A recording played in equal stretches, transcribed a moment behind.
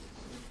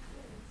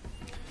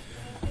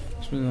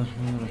بسم الله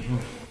الرحمن الرحيم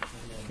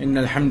إن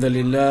الحمد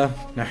لله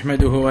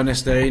نحمده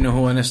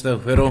ونستعينه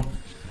ونستغفره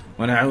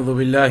ونعوذ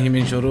بالله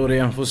من شرور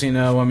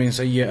أنفسنا ومن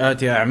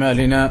سيئات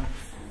أعمالنا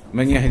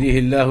من يهده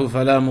الله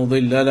فلا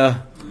مضل له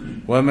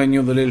ومن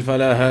يضلل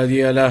فلا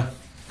هادي له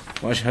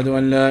وأشهد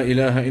أن لا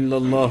إله إلا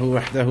الله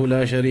وحده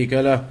لا شريك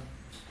له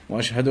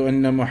وأشهد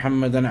أن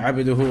محمدا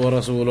عبده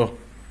ورسوله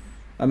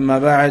أما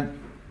بعد.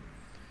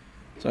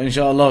 So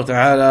inshallah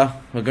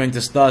ta'ala, we're going to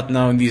start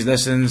now in these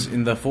lessons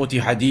in the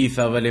 40 Hadeeth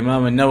of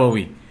Imaam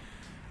Nawawi.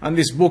 And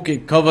this book,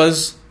 it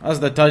covers,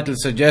 as the title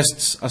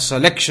suggests, a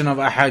selection of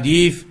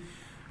ahadith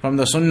from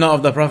the sunnah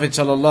of the Prophet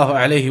sallallahu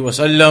alaihi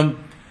wasallam,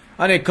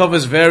 and it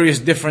covers various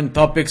different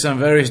topics and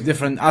various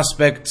different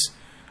aspects.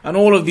 And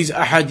all of these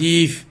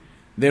ahadith,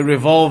 they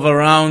revolve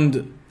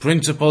around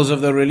principles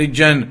of the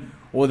religion,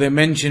 or they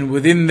mention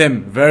within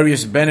them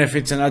various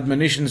benefits and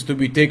admonitions to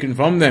be taken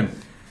from them.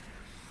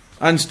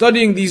 And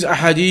studying these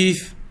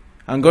ahadith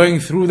and going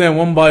through them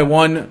one by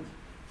one,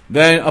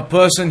 then a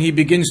person, he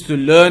begins to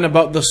learn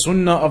about the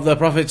sunnah of the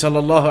Prophet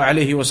sallallahu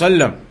alaihi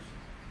wasallam,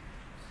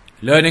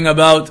 learning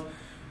about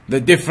the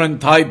different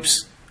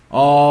types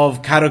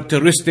of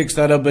characteristics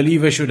that a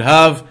believer should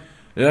have,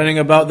 learning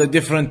about the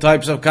different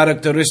types of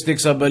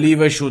characteristics a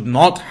believer should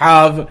not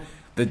have,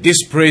 the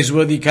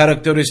dispraiseworthy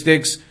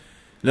characteristics,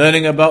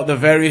 learning about the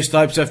various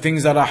types of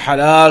things that are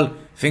halal,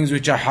 things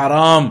which are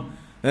haram.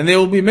 Then they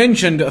will be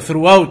mentioned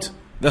throughout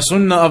the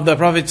sunnah of the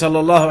Prophet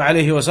sallallahu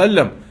alaihi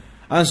wasallam.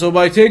 And so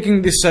by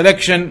taking this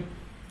selection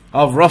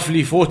of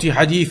roughly 40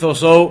 hadith or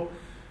so,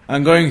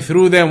 and going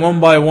through them one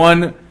by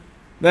one,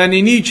 then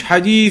in each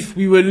hadith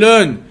we will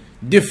learn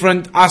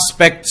different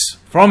aspects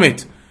from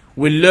it.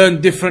 We'll learn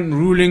different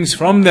rulings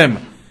from them,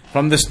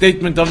 from the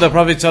statement of the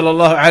Prophet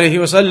sallallahu alaihi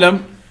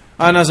wasallam.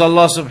 And as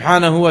Allah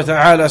subhanahu wa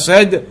ta'ala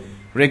said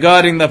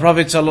regarding the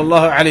Prophet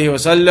sallallahu alaihi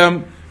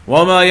wasallam,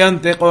 وَمَا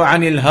يَنْتِقُ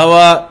عَنِ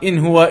الْهَوَىٰ إِنْ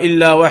هُوَ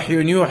إِلَّا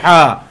وَحْيٌ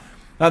يُوحَىٰ.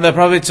 That the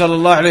Prophet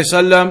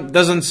ﷺ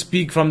doesn't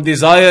speak from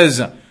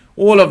desires.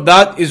 All of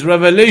that is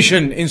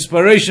revelation,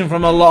 inspiration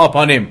from Allah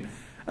upon him.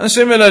 And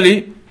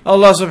similarly,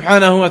 Allah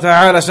subhanahu wa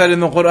ta'ala said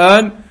in the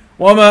Quran,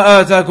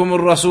 وَمَا آتَاكُمُ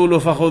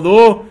الرَّسُولُ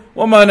فَخُذُوهُ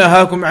وَمَا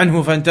نَهَاكُمْ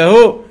عَنْهُ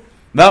فَانْتَهُوا.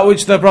 That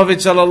which the Prophet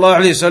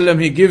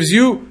ﷺ he gives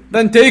you,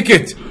 then take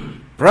it.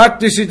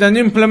 Practice it and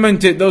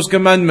implement it, those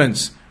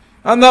commandments.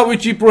 And that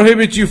which he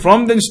prohibits you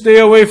from, then stay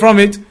away from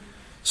it.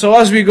 So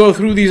as we go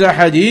through these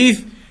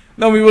ahadith,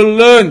 then we will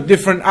learn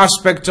different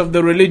aspects of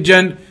the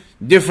religion,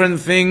 different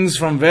things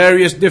from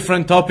various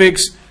different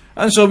topics.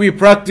 And so we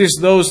practice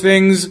those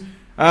things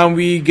and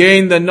we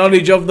gain the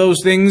knowledge of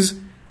those things.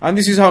 And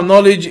this is how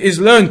knowledge is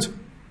learnt.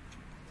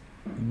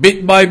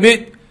 Bit by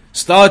bit,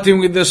 starting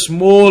with the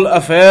small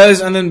affairs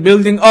and then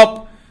building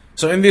up.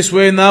 So in this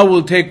way now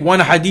we'll take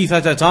one hadith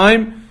at a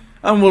time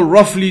and we'll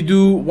roughly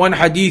do one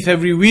hadith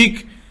every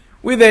week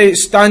with a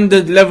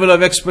standard level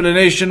of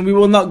explanation. We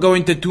will not go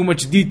into too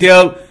much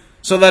detail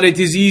so that it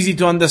is easy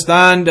to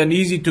understand and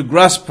easy to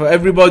grasp for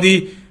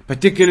everybody,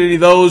 particularly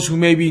those who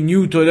may be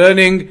new to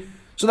learning,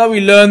 so that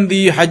we learn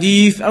the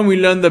hadith and we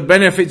learn the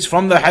benefits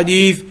from the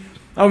hadith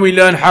and we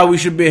learn how we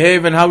should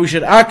behave and how we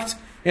should act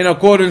in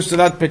accordance to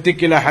that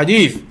particular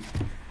hadith.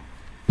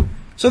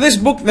 So this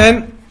book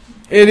then,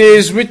 it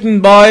is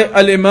written by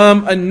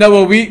Al-Imam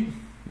Nawawi,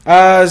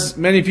 as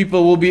many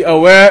people will be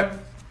aware.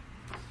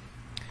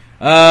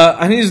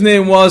 And his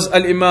name was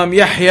Al-Imam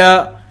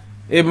Yahya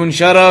ibn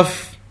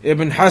Sharaf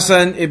ibn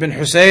Hassan ibn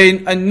Hussein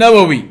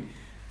Nawawi.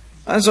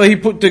 And so he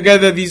put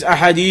together these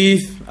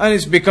ahadith and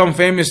it's become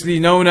famously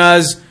known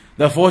as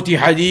the 40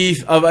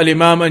 hadith of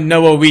Al-Imam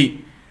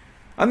Nawawi.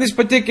 And this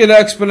particular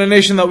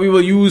explanation that we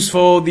will use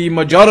for the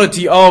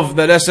majority of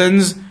the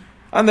lessons,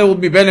 and there will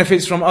be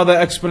benefits from other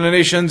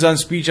explanations and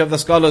speech of the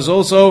scholars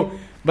also,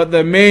 but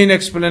the main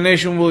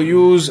explanation we'll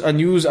use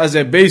as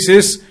a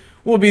basis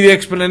will be the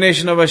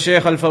explanation of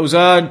Shaykh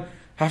Al-Fawzan,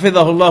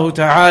 Hafidhahullah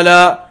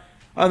Ta'ala,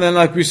 and then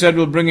like we said,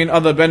 we'll bring in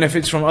other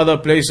benefits from other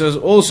places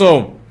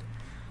also.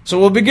 So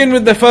we'll begin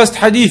with the first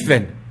hadith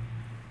then.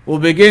 We'll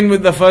begin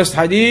with the first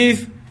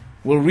hadith,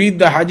 we'll read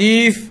the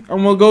hadith,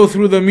 and we'll go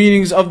through the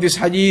meanings of this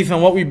hadith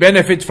and what we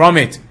benefit from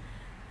it.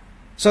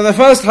 So the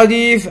first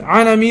hadith,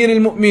 عن أمير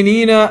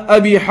المؤمنين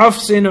أبي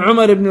حفص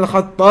عمر بن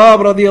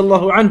الخطاب رضي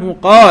الله عنه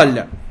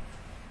قال.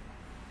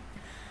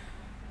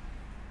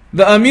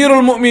 The Amir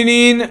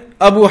al-Mu'mineen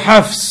Abu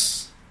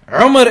Hafs,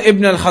 Umar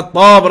ibn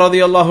al-Khattab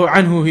radiyallahu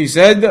anhu, he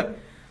said,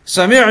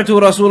 سمعت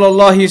رسول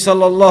الله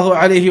صلى الله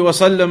عليه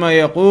وسلم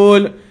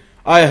يقول,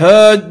 I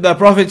heard the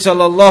Prophet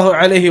صلى الله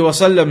عليه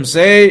وسلم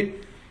say,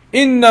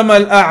 إنما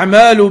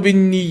الأعمال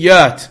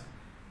بالنيات,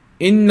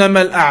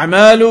 إنما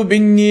الأعمال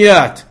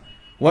بالنيات,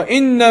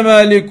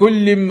 وإنما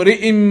لكل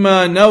امرئ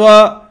ما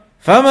نوى,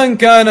 فمن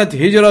كانت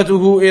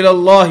هجرته إلى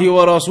الله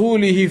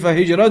ورسوله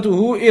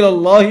فهجرته إلى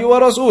الله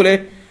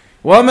ورسوله,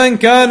 ومن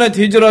كانت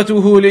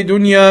هجرته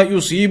لدنيا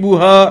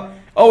يصيبها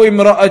أو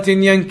امرأة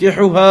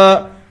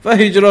ينكحها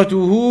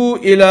فهجرته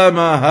إلى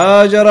ما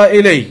هاجر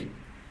إليه.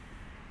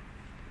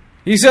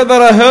 He said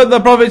that I heard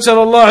the Prophet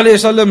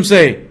ﷺ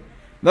say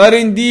that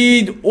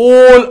indeed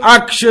all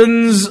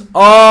actions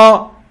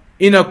are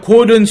in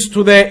accordance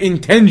to their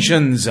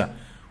intentions.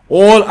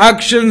 All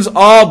actions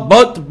are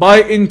but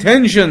by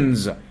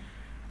intentions.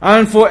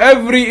 And for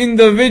every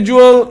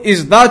individual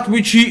is that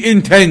which he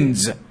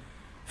intends.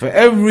 For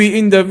every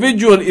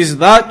individual is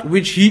that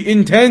which he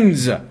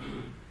intends.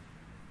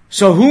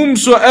 So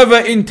whomsoever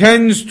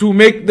intends to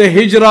make the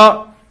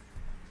hijrah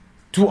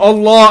to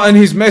Allah and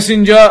His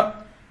Messenger,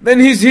 then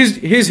his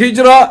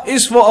hijrah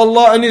is for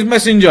Allah and His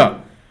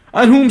Messenger.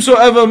 And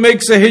whomsoever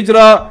makes a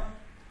hijrah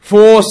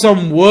for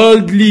some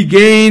worldly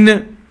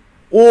gain,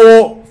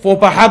 or for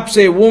perhaps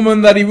a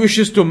woman that he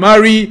wishes to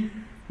marry,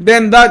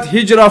 then that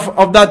hijrah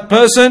of that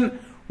person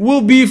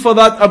will be for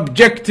that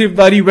objective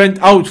that he went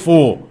out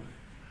for.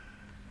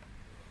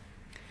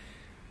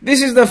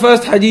 This is the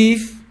first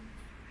hadith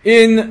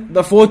in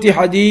the 40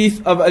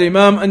 hadith of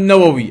Imam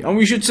Nawawi. And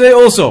we should say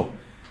also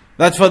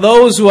that for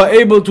those who are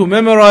able to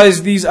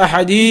memorize these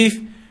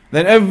ahadith,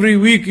 then every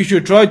week you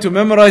should try to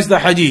memorize the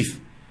hadith.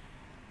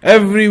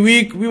 Every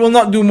week we will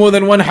not do more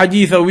than one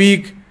hadith a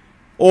week,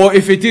 or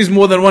if it is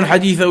more than one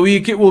hadith a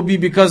week, it will be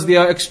because they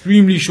are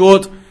extremely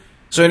short.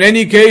 So in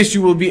any case,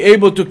 you will be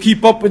able to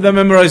keep up with the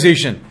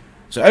memorization.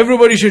 So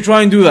everybody should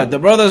try and do that, the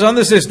brothers and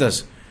the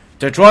sisters,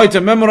 to try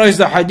to memorize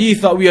the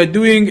hadith that we are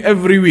doing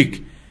every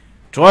week.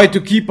 Try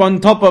to keep on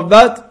top of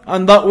that,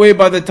 and that way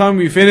by the time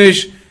we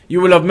finish,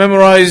 you will have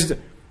memorized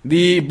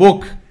the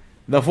book,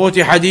 the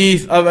 40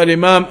 hadith of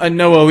Imam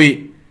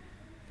Nawawi.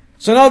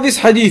 So now this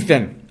hadith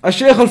then,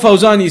 Shaykh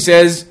al-Fawzani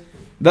says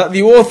that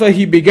the author,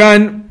 he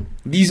began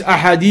these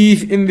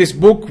ahadith in this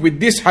book with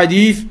this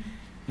hadith,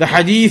 the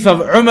hadith of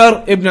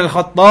Umar ibn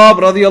al-Khattab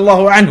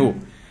radiyallahu anhu.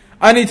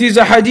 And it is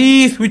a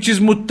hadith which is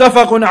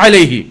muttafaqun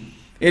alayhi.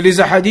 It is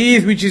a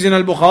hadith which is in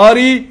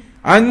al-Bukhari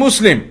and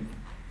Muslim.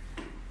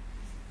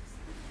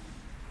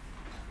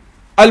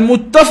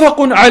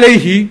 Al-muttafaqun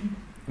alayhi,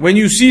 when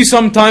you see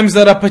sometimes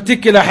that a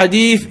particular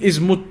hadith is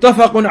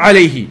muttafaqun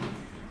alayhi,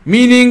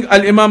 meaning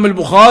al-Imam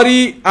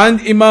al-Bukhari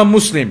and Imam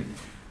Muslim,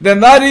 then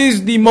that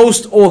is the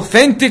most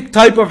authentic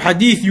type of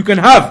hadith you can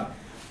have.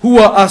 هو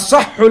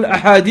أصح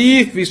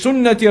الأحاديث في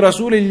سنة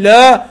رسول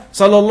الله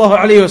صلى الله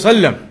عليه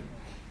وسلم.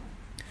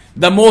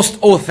 The most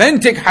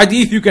authentic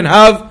hadith you can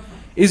have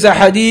is a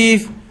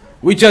hadith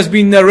which has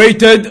been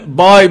narrated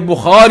by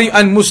Bukhari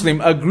and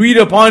Muslim, agreed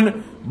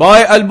upon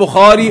by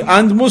al-Bukhari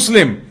and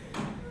Muslim.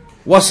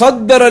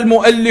 وصدر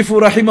المؤلف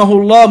رحمه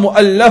الله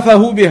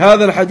مؤلفه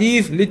بهذا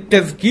الحديث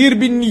للتذكير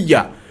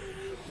بالنية.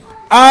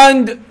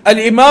 And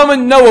Al-Imam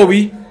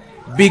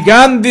al-Nawawi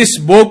began this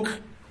book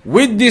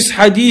with this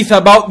hadith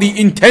about the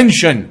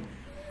intention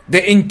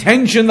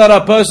that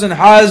a person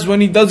has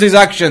when he does his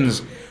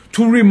actions,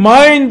 to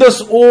remind us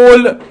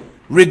all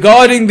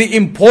regarding the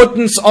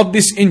importance of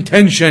this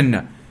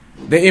intention,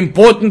 the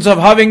importance of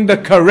having the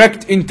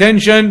correct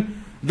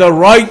intention, the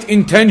right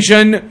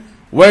intention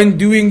when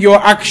doing your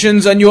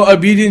actions and your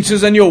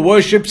obediences and your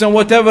worships and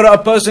whatever a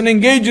person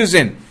engages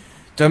in,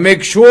 to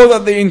make sure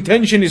that the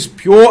intention is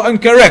pure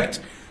and correct.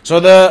 So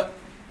the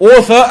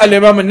author,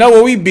 Al-Imam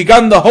al-Nawawi,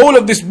 began the whole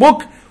of this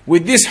book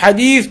with this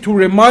hadith to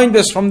remind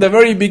us from the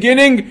very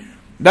beginning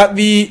that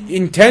the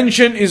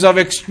intention is of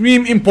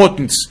extreme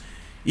importance.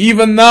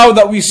 Even now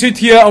that we sit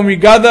here and we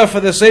gather for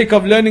the sake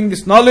of learning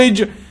this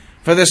knowledge,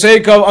 for the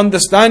sake of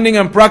understanding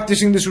and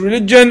practicing this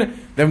religion,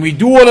 then we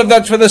do all of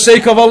that for the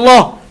sake of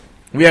Allah.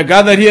 We are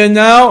gathered here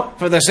now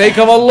for the sake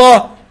of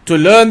Allah, to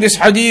learn this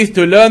hadith,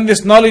 to learn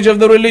this knowledge of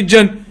the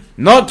religion,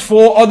 not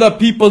for other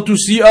people to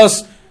see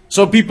us,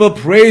 so people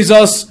praise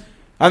us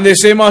and they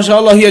say,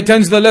 MashaAllah, he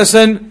attends the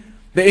lesson.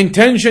 The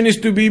intention is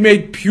to be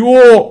made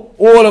pure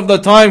all of the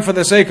time for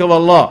the sake of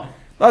Allah.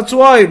 That's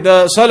why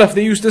the Salaf,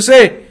 they used to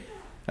say,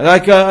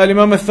 like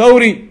Imam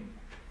al-Thawri,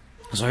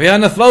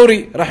 Sufyan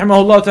al-Thawri,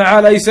 rahimahullah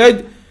ta'ala, he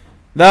said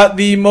that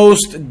the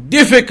most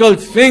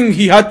difficult thing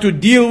he had to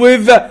deal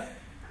with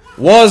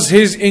was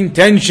his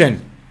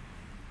intention.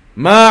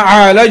 ما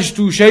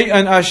عالجت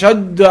شيئا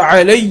أشد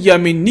علي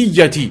من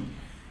نيتي.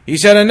 He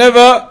said, I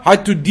never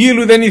had to deal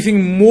with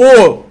anything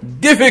more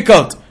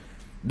difficult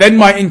than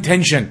my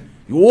intention.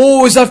 You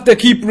always have to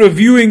keep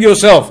reviewing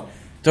yourself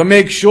to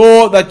make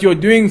sure that you're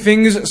doing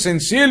things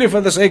sincerely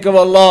for the sake of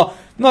Allah,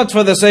 not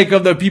for the sake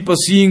of the people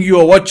seeing you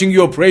or watching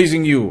you or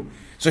praising you.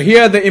 So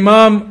here the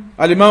Imam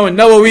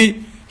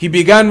al-Nawawi, he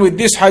began with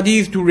this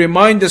hadith to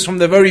remind us from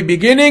the very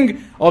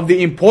beginning of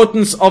the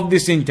importance of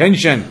this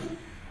intention.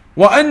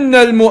 وأن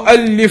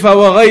المؤلف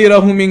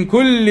وغيره من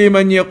كل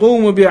من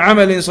يقوم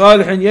بعمل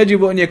صالح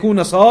يجب أن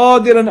يكون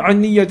صادرا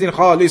عن نية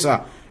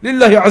خالصة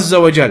لله عز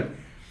وجل.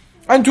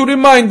 And to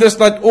remind us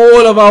that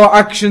all of our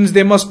actions,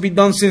 they must be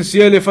done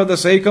sincerely for the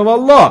sake of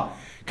Allah.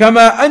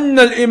 كما أن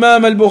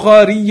الإمام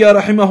البخاري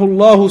رحمه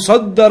الله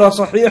صدر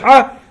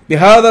صحيحة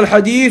بهذا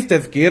الحديث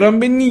تذكيرا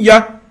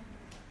بالنية.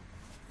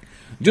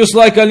 Just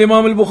like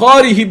Imam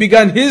al-Bukhari, he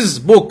began his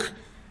book,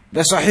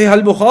 the Sahih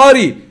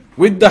al-Bukhari,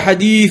 with the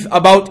hadith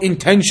about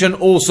intention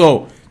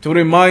also, to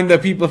remind the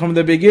people from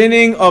the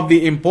beginning of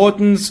the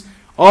importance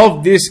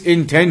of this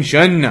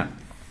intention.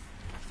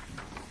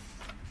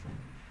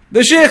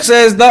 The Shaykh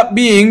says that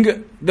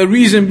being, the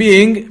reason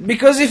being,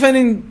 because if an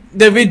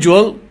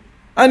individual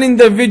an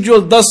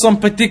individual does some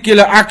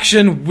particular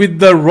action with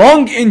the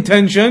wrong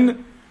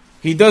intention,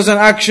 he does an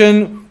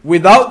action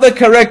without the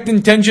correct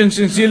intention,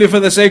 sincerely for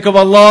the sake of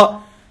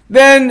Allah,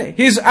 then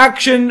his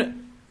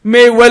action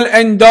may well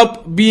end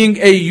up being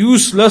a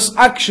useless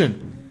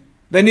action.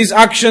 Then his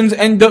actions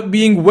end up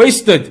being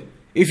wasted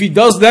if he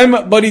does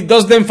them, but he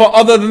does them for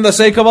other than the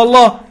sake of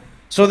Allah.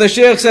 So the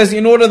Shaykh says,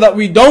 in order that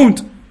we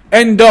don't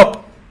end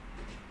up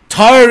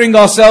tiring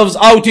ourselves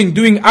out in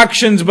doing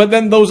actions, but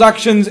then those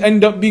actions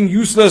end up being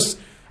useless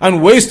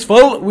and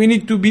wasteful, we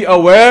need to be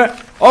aware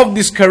of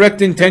this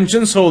correct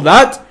intention so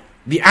that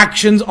the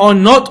actions are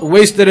not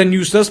wasted and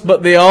useless,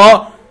 but they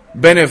are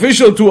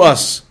beneficial to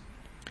us.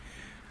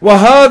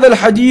 وهذا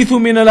الحديث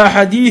من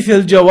الأحاديث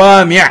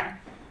الجوامع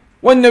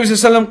والنبي صلى الله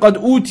عليه وسلم قد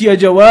أوتي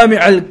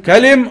جوامع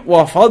الكلم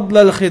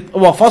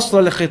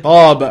وفصل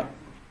الخطاب.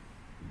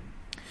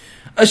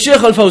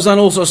 Shaykh al-Fawzan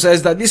also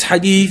says that this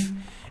hadith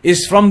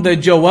is from the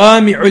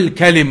Jawami'ul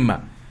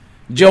Kalim.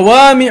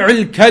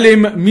 Jawami'ul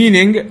Kalim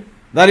meaning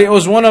that it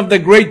was one of the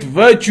great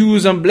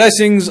virtues and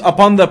blessings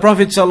upon the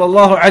Prophet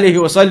sallallahu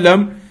alaihi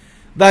wasallam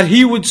that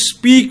he would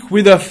speak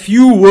with a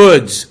few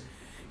words.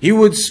 He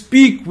would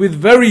speak with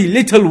very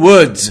little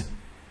words,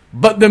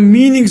 but the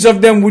meanings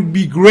of them would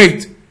be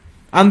great,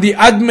 and the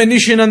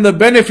admonition and the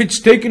benefits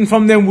taken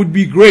from them would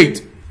be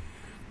great.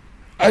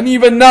 And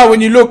even now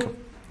when you look,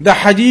 the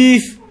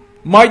hadith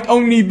might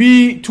only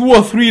be 2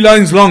 or 3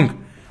 lines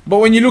long, but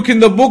when you look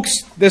in the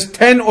books, there's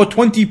 10 or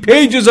 20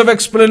 pages of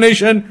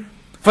explanation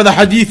for the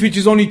hadith which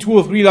is only 2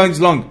 or 3 lines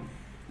long.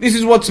 This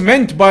is what's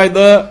meant by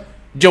the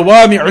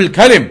Jawami'ul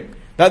Kalim,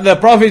 that the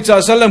Prophet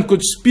ﷺ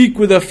could speak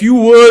with a few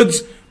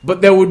words, but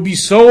there would be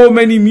so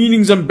many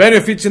meanings and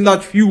benefits in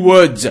that few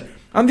words.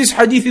 And this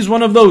hadith is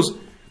one of those.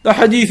 The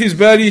hadith is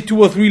barely 2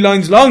 or 3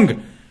 lines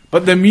long,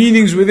 but the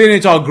meanings within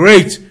it are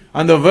great,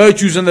 and the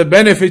virtues and the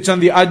benefits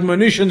and the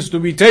admonitions to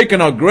be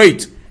taken are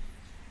great.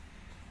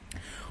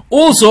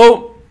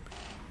 Also,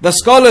 the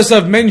scholars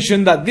have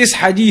mentioned that this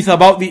hadith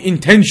about the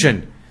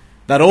intention,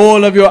 that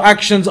all of your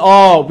actions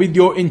are with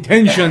your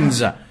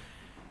intentions,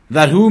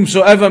 that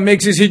whomsoever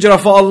makes his hijrah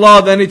for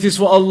Allah, then it is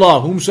for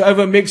Allah.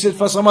 Whomsoever makes it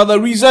for some other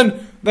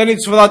reason, then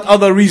it's for that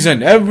other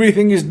reason.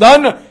 Everything is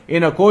done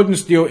in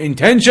accordance to your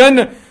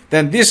intention.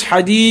 Then this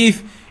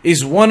hadith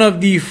is one of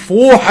the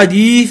 4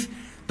 hadith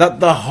that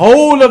the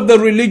whole of the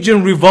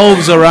religion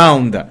revolves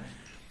around.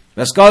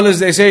 The scholars,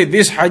 they say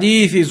this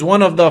hadith is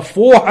one of the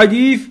 4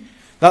 hadith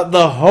that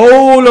the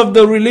whole of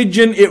the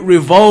religion, it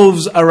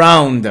revolves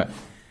around.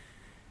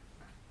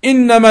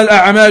 إِنَّمَا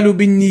الْأَعْمَالُ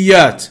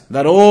بِالنِّيَّاتِ,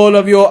 that all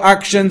of your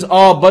actions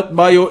are but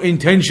by your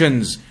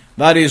intentions.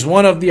 That is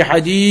one of the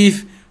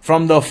hadith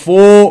from the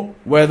 4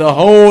 where the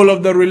whole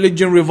of the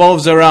religion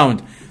revolves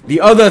around. The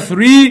other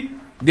 3,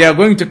 they are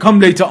going to come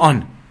later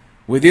on.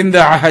 Within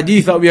the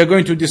hadith that we are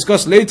going to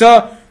discuss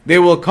later, they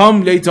will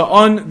come later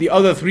on, the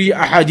other 3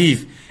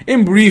 ahadith.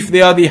 In brief,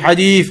 they are the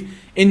hadith,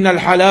 إِنَّ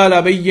الْحَلَالَ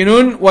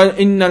بَيِّنٌ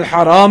وَإِنَّ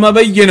الْحَرَامَ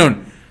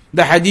بَيِّنٌ.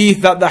 The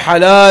hadith that the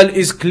halal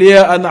is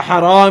clear and the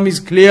haram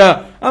is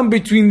clear, and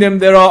between them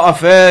there are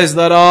affairs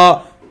that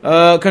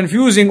are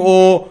confusing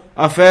or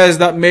affairs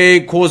that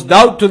may cause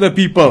doubt to the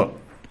people.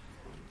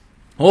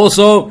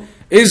 Also,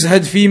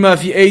 izhad fima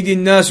fi aydin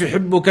nas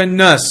yuhibbuka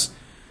an-nas,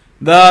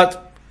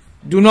 that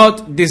do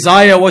not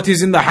desire what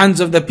is in the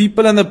hands of the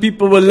people and the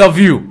people will love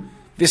you.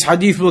 This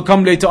hadith will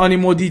come later on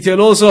in more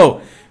detail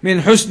also. Min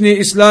husni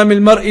islam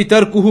al-mar'i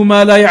tarkuhu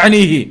ma la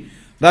ya'nihi,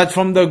 that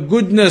from the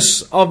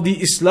goodness of the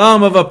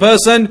Islam of a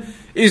person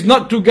is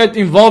not to get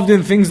involved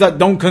in things that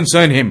don't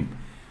concern him.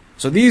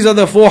 So these are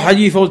the 4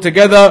 hadith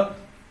altogether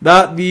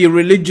that the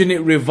religion,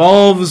 it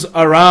revolves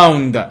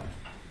around.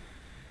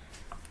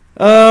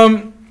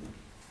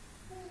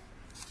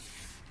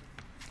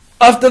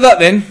 After that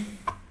then,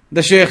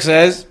 the Shaykh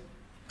says,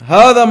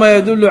 هذا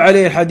ما يدل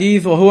عليه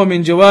الحديث وهو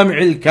من جوامع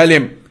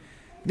الكلم.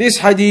 This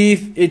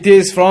hadith, it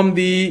is from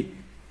the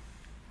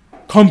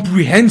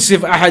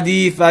comprehensive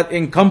ahadith that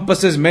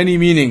encompasses many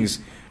meanings.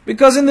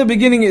 Because in the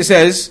beginning it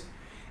says,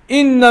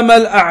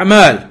 إِنَّمَا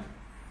الْأَعْمَالِ,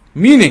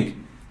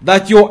 meaning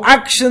that your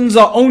actions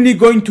are only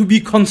going to be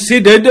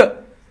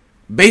considered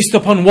based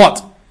upon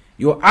what?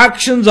 Your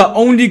actions are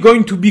only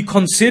going to be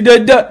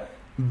considered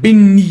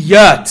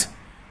binniyat,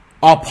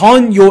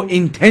 upon your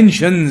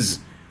intentions,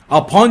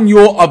 upon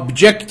your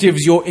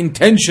objectives, your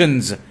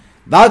intentions.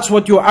 That's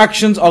what your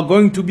actions are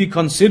going to be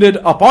considered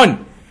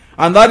upon.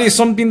 And that is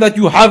something that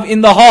you have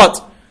in the heart.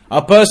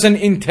 A person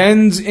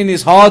intends in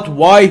his heart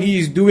why he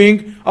is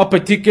doing a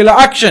particular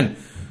action.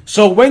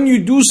 So when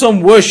you do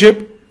some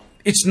worship,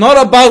 it's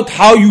not about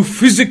how you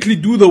physically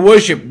do the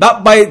worship.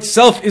 That by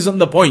itself isn't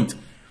the point.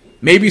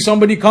 Maybe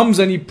somebody comes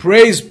and he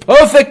prays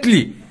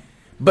perfectly,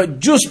 but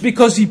just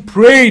because he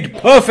prayed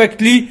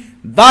perfectly,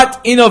 that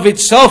in of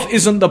itself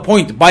isn't the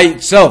point by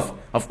itself.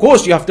 Of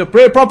course you have to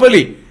pray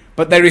properly,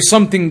 but there is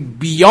something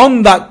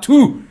beyond that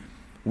too,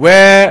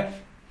 where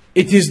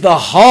it is the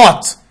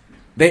heart,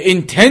 the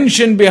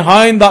intention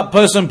behind that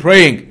person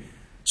praying.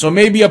 So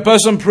maybe a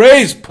person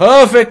prays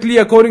perfectly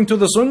according to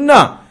the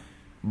sunnah,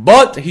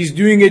 but he's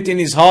doing it in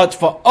his heart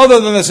for other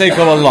than the sake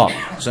of Allah.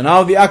 So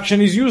now the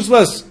action is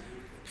useless,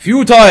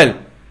 futile.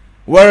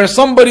 Whereas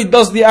somebody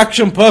does the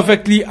action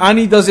perfectly and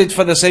he does it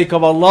for the sake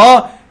of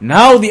Allah,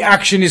 now the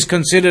action is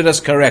considered as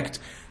correct.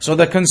 So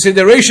the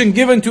consideration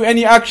given to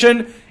any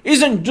action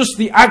isn't just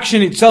the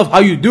action itself, how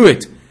you do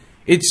it.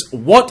 It's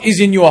what is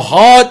in your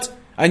heart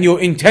and your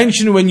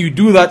intention when you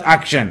do that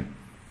action.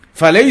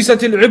 فَلَيْسَتِ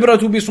الْعِبْرَةُ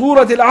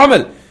بِصُورَةِ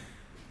الْعَمَلِ.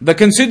 The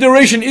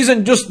consideration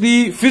isn't just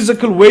the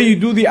physical way you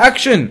do the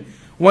action.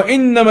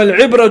 وَإِنَّمَا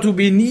الْعِبْرَةُ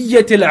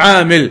بِنِيَّةِ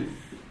الْعَامِلِ.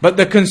 But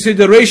the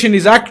consideration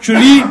is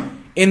actually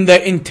in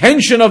the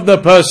intention of the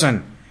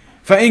person.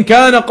 فَإِنْ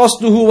كَانَ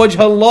قَصْدُهُ وَجْهَ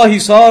اللَّهِ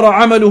صَارَ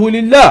عَمَلُهُ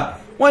لِلَّهِ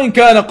وَإِنْ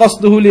كَانَ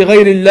قَصْدُهُ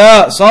لِغَيْرِ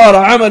اللَّهِ صَارَ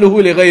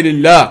عَمَلُهُ لِغَيْرِ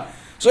اللَّهِ.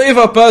 So if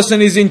a person,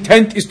 his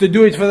intent is to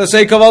do it for the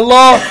sake of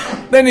Allah,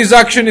 then his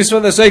action is for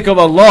the sake of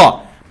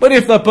Allah. But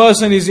if the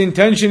person, his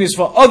intention is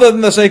for other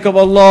than the sake of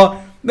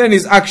Allah, then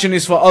his action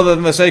is for other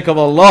than the sake of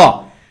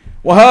Allah.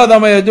 وَهَذَا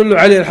مَا يَدُلُّ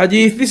عَلَى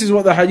الْحَدِيثِ. This is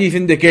what the hadith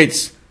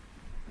indicates.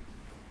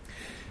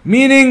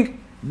 Meaning,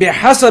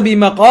 بحسب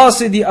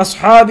مقاصد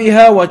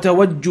أصحابها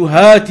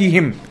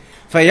وتوجهاتهم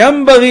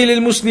فينبغي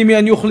للمسلم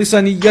أن يخلص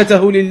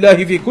نيته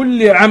لله في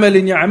كل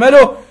عمل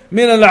يعمله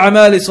من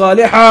الأعمال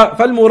الصالحة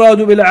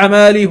فالمراد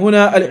بالأعمال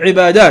هنا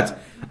العبادات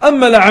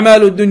أما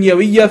الأعمال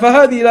الدنيوية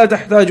فهذه لا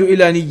تحتاج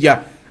إلى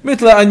نية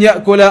مثل أن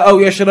يأكل أو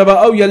يشرب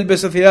أو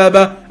يلبس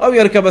ثيابه أو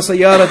يركب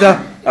سيارته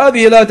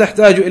هذه لا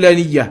تحتاج إلى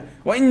نية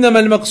وإنما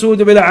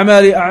المقصود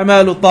بالأعمال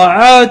أعمال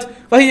الطاعات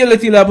فهي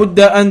التي لا بد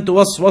أن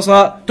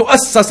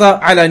تؤسس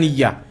على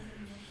نية.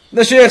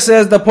 The Shaykh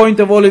says the point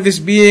of all of this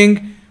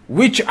being,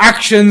 which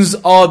actions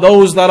are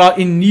those that are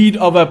in need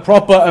of a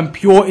proper and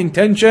pure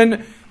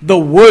intention? The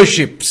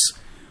worships.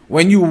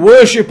 When you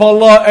worship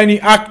Allah, any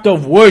act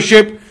of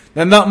worship,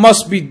 then that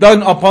must be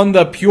done upon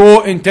the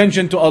pure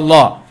intention to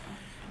Allah.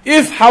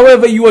 If,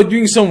 however, you are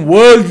doing some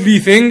worldly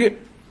thing,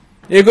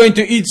 you're going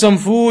to eat some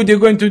food, you're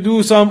going to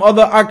do some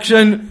other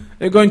action,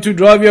 you're going to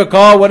drive your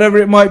car, whatever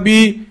it might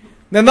be,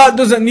 then that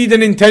doesn't need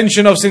an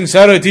intention of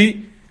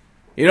sincerity.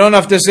 You don't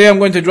have to say, I'm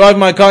going to drive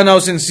my car now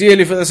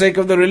sincerely for the sake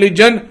of the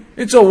religion.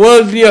 It's a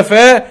worldly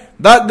affair.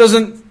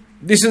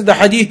 This is the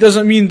hadith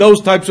doesn't mean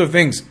those types of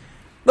things.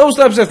 Those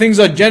types of things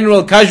are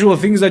general, casual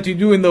things that you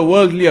do in the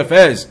worldly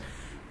affairs.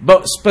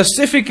 But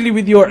specifically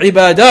with your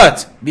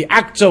ibadat, the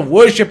acts of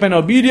worship and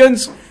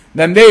obedience,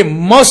 then they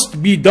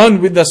must be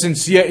done with the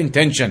sincere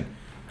intention.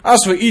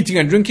 As for eating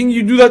and drinking,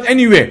 you do that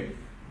anyway.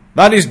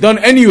 That is done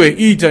anyway.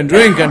 Eat and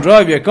drink and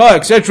drive your car,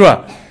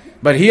 etc.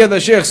 But here the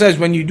Shaykh says,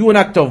 when you do an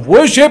act of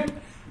worship,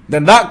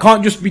 then that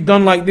can't just be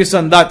done like this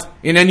and that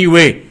in any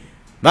way.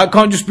 That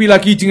can't just be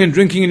like eating and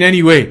drinking in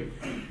any way.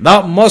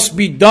 That must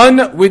be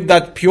done with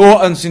that pure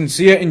and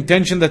sincere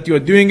intention that you are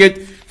doing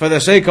it for the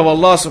sake of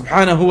Allah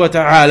subhanahu wa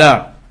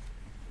ta'ala.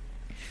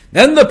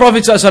 Then the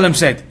Prophet ﷺ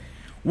said,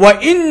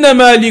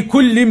 وَإِنَّمَا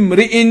لِكُلِّ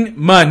امْرِئٍ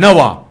مَا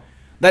نَوَى.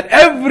 That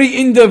every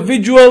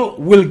individual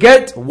will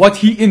get what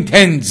he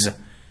intends.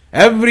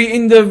 Every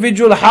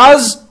individual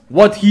has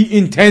what he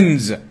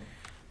intends.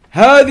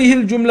 هذه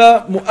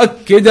الجملة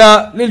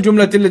مؤكدة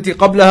للجملة التي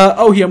قبلها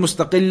أو هي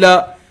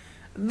مستقلة.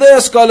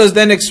 The scholars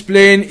then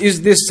explain,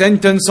 is this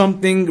sentence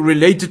something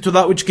related to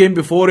that which came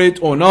before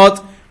it or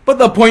not? But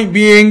the point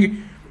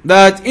being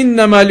that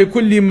إنما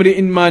لكل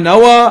امرئ ما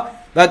نوى,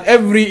 that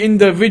every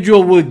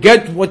individual will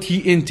get what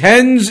he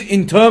intends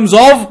in terms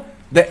of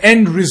the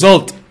end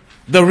result,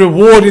 the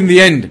reward in the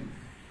end.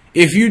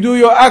 If you do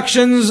your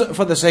actions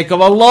for the sake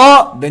of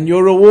Allah, then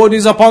your reward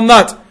is upon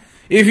that.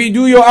 If you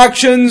do your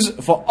actions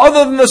for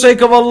other than the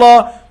sake of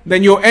Allah,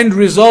 then your end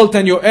result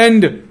and your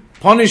end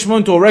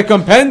punishment or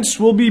recompense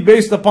will be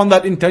based upon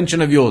that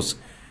intention of yours.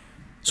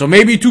 So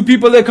maybe two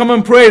people, they come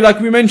and pray like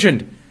we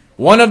mentioned.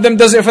 One of them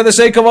does it for the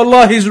sake of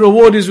Allah, his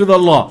reward is with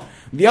Allah.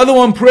 The other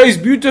one prays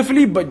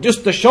beautifully, but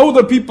just to show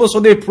the people so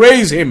they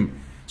praise him.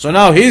 So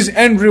now his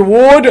end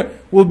reward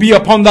will be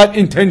upon that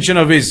intention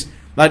of his.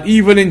 That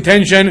evil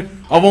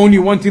intention of only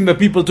wanting the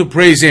people to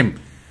praise him.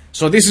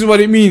 So this is what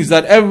it means,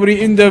 that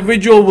every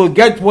individual will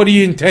get what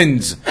he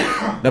intends.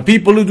 The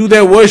people who do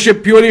their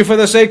worship purely for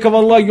the sake of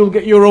Allah, you'll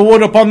get your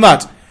reward upon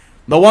that.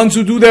 The ones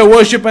who do their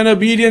worship and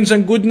obedience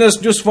and goodness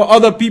just for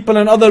other people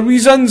and other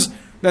reasons,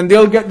 then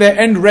they'll get their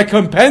end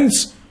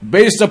recompense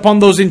based upon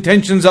those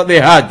intentions that they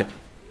had.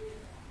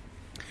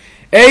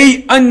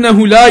 أي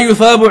أنه لا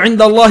يثاب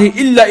عند الله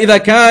إلا إذا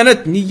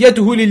كانت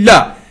نيته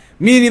لله.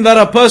 Meaning that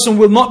a person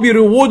will not be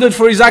rewarded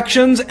for his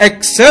actions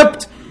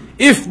except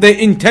if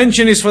the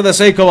intention is for the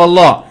sake of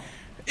Allah.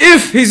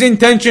 If his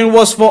intention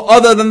was for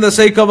other than the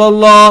sake of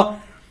Allah,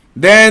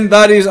 then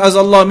that is, as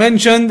Allah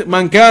mentioned,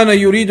 من كان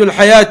يريد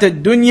الحياة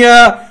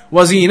الدنيا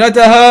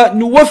وزينتها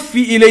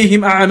نوفي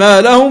إليهم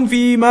أعمالهم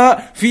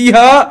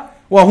فيها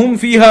وهم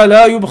فيها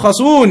لا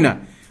يبخسون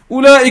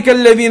أولئك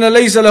الذين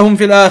ليس لهم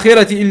في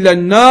الآخرة إلا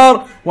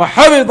النار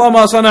وحبط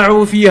ما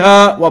صنعوا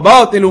فيها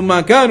وباطل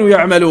ما كانوا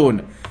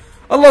يعملون.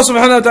 Allah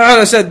subhanahu wa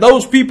ta'ala said,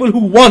 those people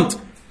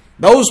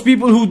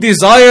who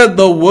desire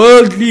the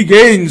worldly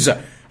gains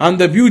and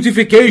the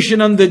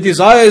beautification and the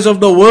desires of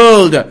the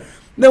world,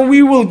 then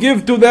we will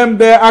give to them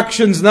their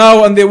actions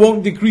now and they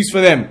won't decrease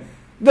for them.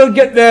 They'll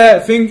get their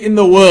thing in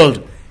the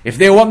world. If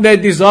they want their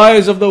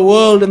desires of the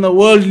world and the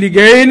worldly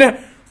gain,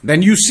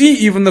 then you see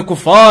even the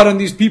kuffar and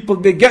these people,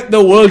 they get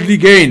the worldly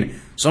gain.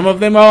 Some of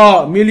them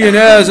are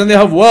millionaires and they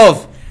have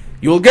wealth.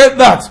 You'll get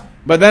that.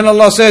 But then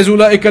Allah says,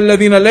 أُولَٰئِكَ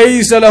الَّذِينَ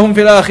لَيْسَ لَهُمْ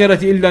فِي الْآخِرَةِ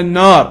إِلَّا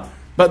النَّارِ.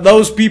 But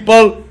those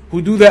people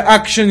who do their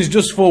actions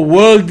just for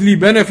worldly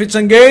benefits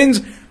and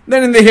gains,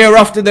 then in the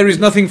hereafter there is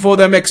nothing for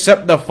them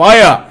except the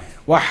fire.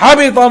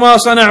 وَحَبِطَ مَا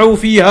صَنَعُوا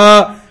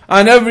فِيهَا.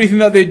 And everything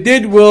that they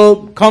did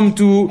will come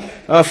to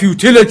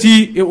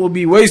futility, it will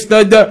be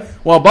wasted.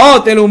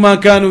 وَبَاطِلُ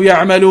مَا كَانُوا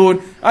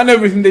يَعْمَلُونَ. And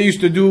everything they used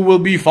to do will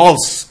be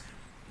false.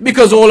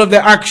 Because all of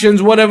their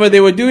actions, whatever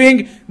they were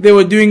doing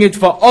it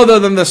for other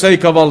than the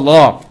sake of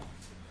Allah.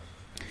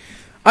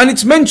 And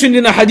it's mentioned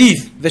in a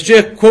hadith. The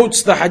Shaykh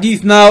quotes the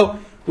hadith now,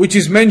 which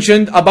is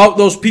mentioned about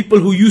those people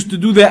who used to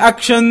do their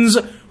actions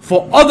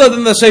for other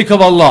than the sake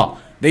of Allah.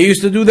 They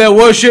used to do their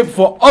worship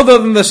for other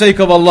than the sake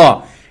of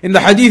Allah. In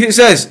the hadith it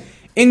says,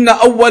 إِنَّ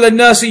أَوَّلَ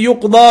النَّاسِ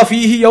يُقْضَى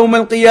فِيهِ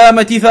يَوْمَ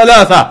الْقِيَامَةِ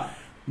ثَلَاثًا.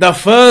 The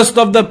first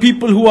of the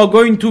people who are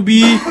going to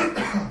be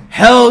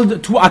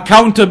held to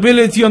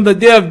accountability on the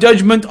day of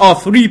judgment are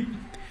three.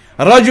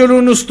 رَجُلٌ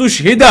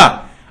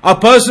اسْتُشْهِدَ. A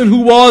person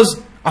who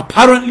was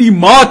apparently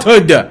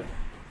martyred.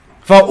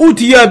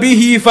 فَأُتِيَ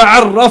بِهِ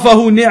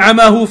فَعَرَّفَهُ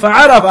نِعَمَهُ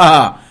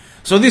فَعَرَفَهَا.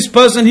 So this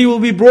person, he will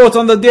be brought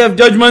on the day of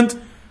judgment,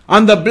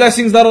 and the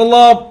blessings that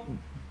Allah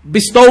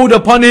bestowed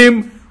upon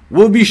him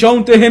will be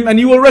shown to him and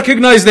he will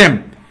recognize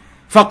them.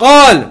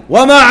 فَقَالْ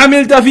وَمَا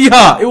عَمِلْتَ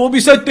فِيهَا. It will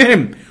be said to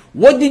him,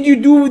 what did you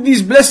do with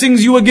these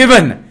blessings you were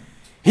given?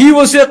 He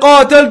will say,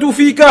 قَاتَلْتُ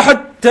فِيكَ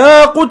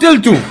حَتَّى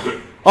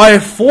قُتِلْتُ. I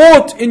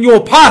fought in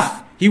your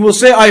path. He will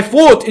say, I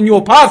fought in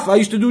your path. I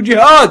used to do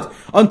jihad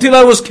until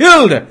I was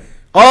killed.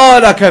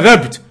 قَالَ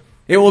كَذَبْتُ.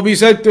 It will be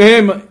said to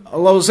him,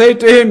 Allah will say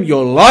to him,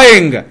 you're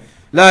lying.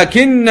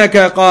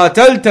 لَكِنَّكَ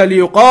قَاتَلْتَ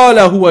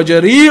لِيُقَالَ هُوَ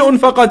جَرِيءٌ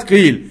فَقَدْ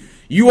قِيلَ.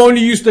 You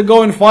only used to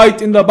go and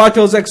fight in the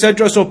battles,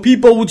 etc. So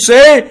people would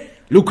say,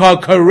 look how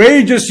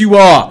courageous you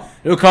are.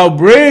 Look how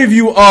brave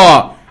you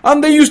are.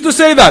 And they used to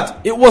say that.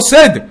 It was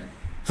said.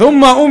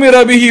 ثُمَّ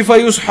أُمِرَ بِهِ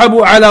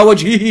فَيُسْحَبُ عَلَى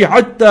وَجْهِهِ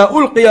حَتَّى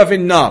أُلْقِيَ فِي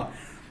النَّارِ.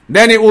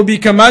 Then it will be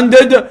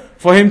commanded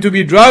for him to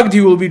be dragged.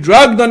 He will be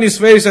dragged on his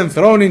face and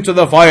thrown into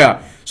the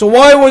fire. So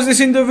why was this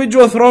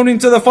individual thrown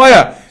into the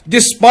fire?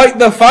 Despite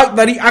the fact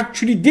that he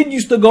actually did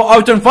used to go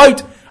out and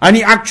fight. And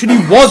he actually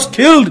was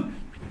killed.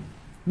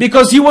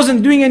 Because he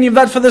wasn't doing any of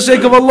that for the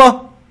sake of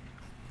Allah.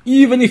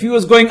 Even if he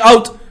was going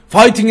out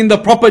fighting in the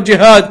proper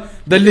jihad,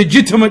 the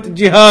legitimate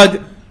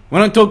jihad. We're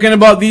not talking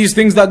about these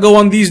things that go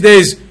on these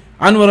days.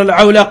 Anwar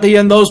al-Awlaqi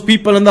and those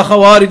people and the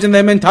Khawarij and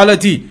their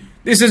mentality.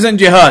 This isn't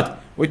jihad.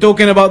 We're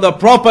talking about the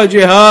proper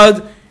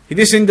jihad.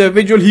 This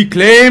individual, he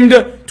claimed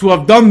to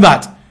have done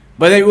that.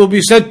 But it will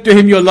be said to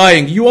him, you're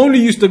lying. You only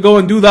used to go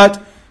and do that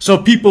so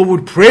people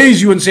would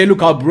praise you and say,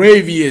 look how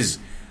brave he is.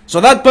 So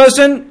that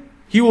person,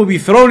 he will be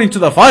thrown into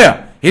the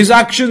fire. His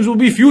actions will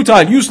be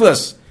futile,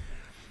 useless.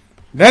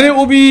 Then it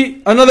will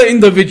be another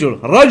individual.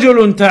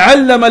 رَجُلٌ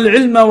تَعَلَّمَ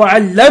الْعِلْمَ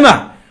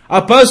وَعَلَّمَهُ.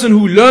 A person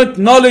who learnt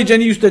knowledge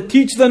and used to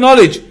teach the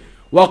knowledge.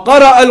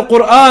 وَقَرَأَ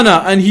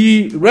الْقُرْآنَ. And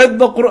he read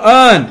the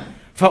Qur'an.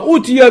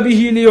 فَأُتِيَ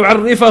بِهِ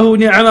لِيُعَرِّفَهُ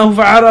نِعَمَهُ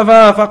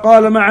فَعَرَفَهَا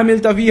فَقَالَ مَا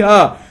عَمِلْتَ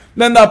فِيهَا.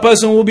 Then that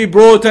person will be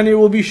brought and it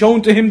will be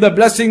shown to him the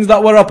blessings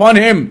that were upon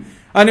him.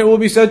 And it will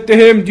be said to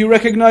him, do you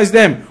recognize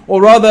them?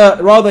 Or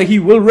rather he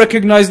will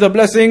recognize the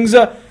blessings.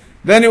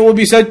 Then it will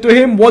be said to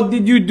him, what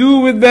did you do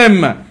with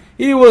them?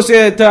 He will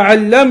say,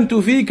 تَعَلَّمْتُ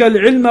فِيكَ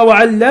الْعِلْمَ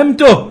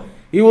وَعَلَّمْتُهُ.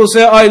 He will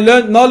say, I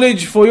learnt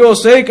knowledge for your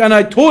sake and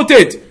I taught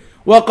it.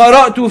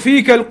 وَقَرَأْتُ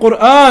فِيكَ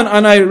الْقُرْآنَ.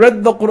 And I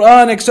read the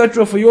Qur'an,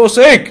 etc. for your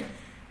sake.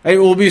 It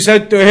will be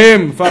said to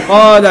him,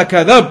 فَقَالَ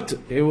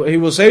كَذَبْتُ. He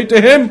will say to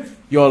him,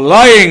 you're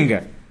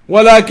lying.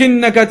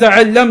 وَلَكِنَّكَ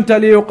تَعَلَّمْتَ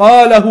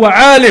لِيُقَالَ هُوَ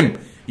عَالِمٌ.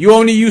 You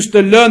only used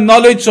to learn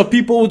knowledge so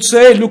people would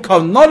say, look how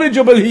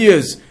knowledgeable he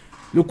is.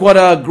 Look what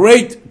a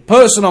great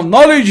person of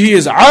knowledge he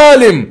is.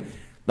 Alim.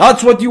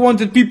 That's what you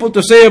wanted people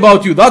to say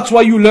about you. That's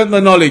why you learned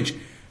the knowledge.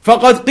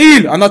 فَقَدْ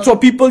قِيلَ. And that's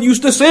what people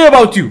used to say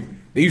about you.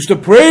 They used to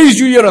praise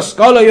you. You're a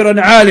scholar, you're an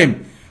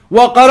alim.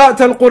 وَقَرَأْتَ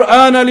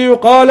الْقُرْآنَ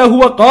لِيُقَالَ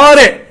هُوَ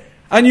قَارِئٌ.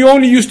 And you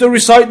only used to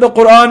recite the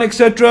Qur'an,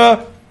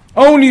 etc.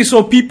 Only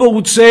so people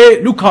would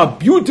say, look how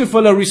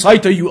beautiful a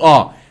reciter you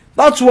are.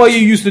 That's why you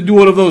used to do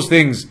all of those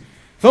things.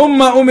 ثُمَّ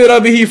أُمِرَ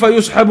بِهِ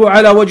فَيُسْحَبُ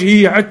عَلَى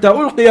وَجْهِهِ حَتَّى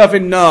أُلْقِيَ فِي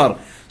النَّارِ.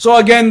 So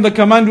again the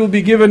command will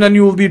be given and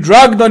you will be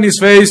dragged on his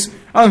face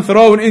and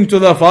thrown into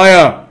the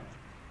fire.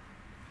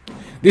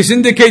 This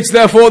indicates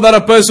therefore that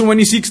a person, when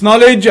he seeks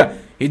knowledge,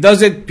 he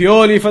does it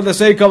purely for the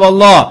sake of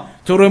Allah,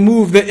 to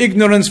remove the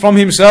ignorance from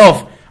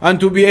himself and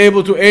to be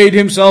able to aid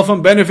himself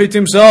and benefit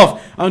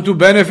himself and to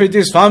benefit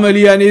his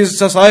family and his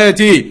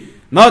society.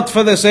 Not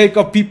for the sake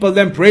of people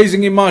then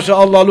praising him,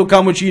 MashaAllah, look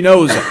how much he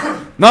knows.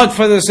 Not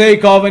for the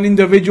sake of an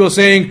individual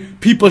saying,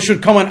 people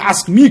should come and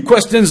ask me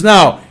questions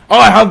now.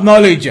 I have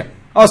knowledge.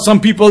 As some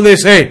people they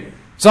say.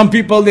 Some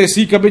people they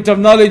seek a bit of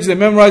knowledge, they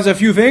memorize a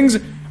few things,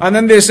 and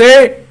then they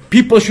say,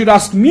 people should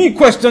ask me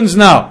questions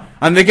now.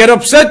 And they get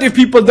upset if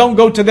people don't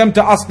go to them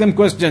to ask them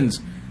questions.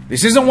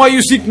 This isn't why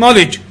you seek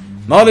knowledge.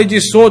 Knowledge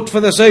is sought for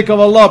the sake of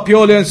Allah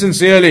purely and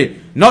sincerely,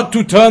 not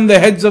to turn the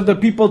heads of the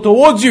people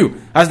towards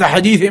you, as the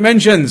hadith it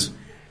mentions.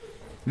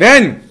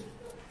 Then,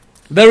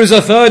 there is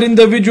a third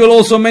individual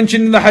also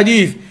mentioned in the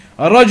hadith.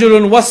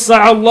 رَجُلٌ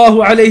وَسَّعَ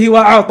اللَّهُ عَلَيْهِ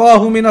وَأَعْطَاهُ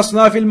مِنْ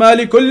أَصْنَافِ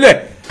الْمَالِ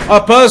كُلِّهِ.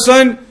 A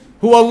person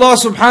who Allah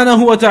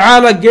subhanahu wa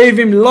ta'ala gave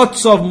him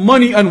lots of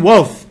money and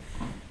wealth.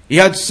 He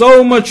had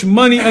so much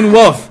money and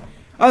wealth.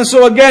 And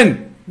so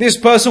again, this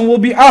person will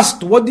be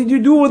asked, what did you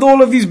do with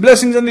all of these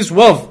blessings and this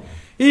wealth?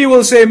 He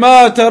will say,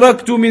 مَا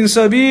تَرَكْتُ مِنْ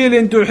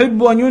سَبِيلٍ تُحِبُّ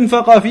أَنْ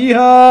يُنْفَقَ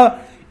فِيهَا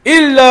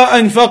إِلَّا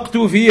أَنْفَقْتُ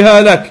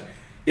فِيهَا لَكَ.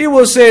 He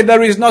will say,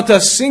 there is not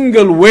a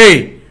single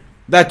way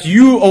that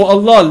you, O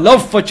Allah,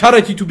 love for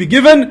charity to be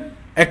given,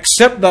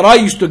 except that I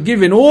used to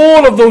give in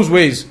all of those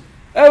ways.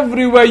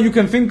 Everywhere you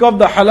can think of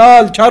the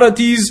halal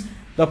charities,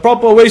 the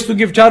proper ways to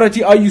give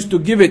charity, I used to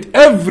give it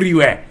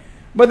everywhere.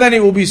 But then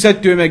it will be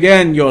said to him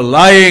again, you're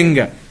lying.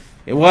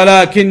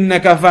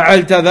 وَلَكِنَّكَ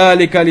فَعَلْتَ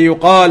ذَلِكَ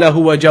لِيُقَالَ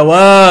هُوَ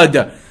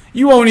جَوَادٌ.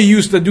 You only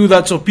used to do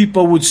that so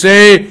people would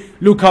say,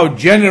 look how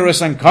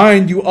generous and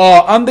kind you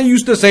are. And they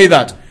used to say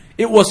that.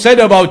 It was said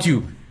about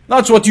you.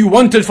 That's what you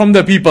wanted from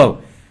the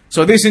people.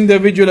 So this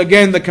individual,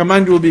 again, the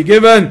command will be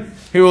given.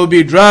 He will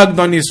be dragged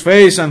on his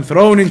face and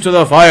thrown into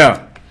the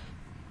fire.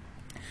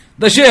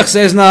 The Shaykh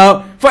says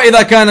now,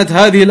 فَإِذَا كَانَتْ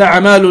هَذِهِ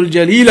الْأَعْمَالُ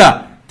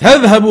الْجَلِيلَةِ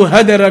تَذْهَبُ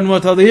هَدَرًا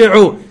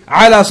وَتَضِيعُ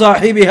عَلَى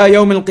صَاحِبِهَا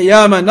يَوْمِ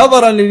الْقِيَامَةِ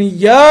نَظَرًا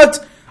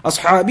لِنِيَّاتِ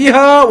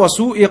أصحابها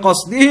وسوء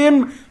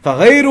قصدهم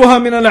فغيرها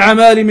من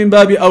الأعمال من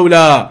باب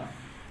أولى.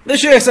 The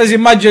Shaykh says,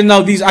 imagine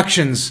now these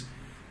actions.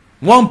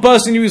 One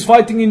person who is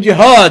fighting in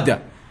jihad,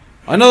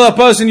 another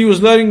person who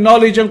is learning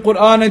knowledge and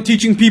Quran and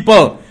teaching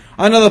people,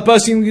 another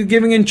person who is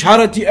giving in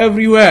charity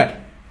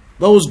everywhere.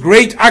 Those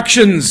great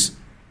actions.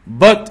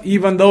 But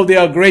even though they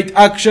are great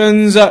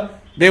actions,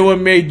 they were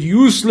made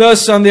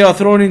useless and they are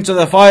thrown into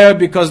the fire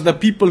because the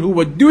people who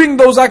were doing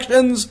those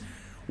actions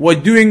were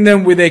doing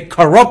them with a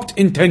corrupt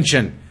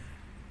intention.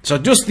 So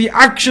just the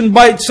action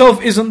by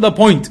itself isn't the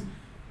point.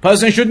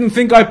 Person shouldn't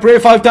think I pray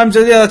 5 times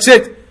a day, that's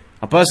it.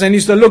 A person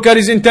needs to look at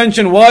his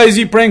intention. Why is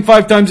he praying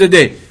 5 times a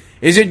day?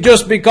 Is it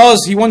just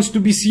because he wants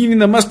to be seen in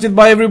the masjid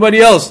by everybody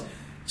else,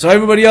 so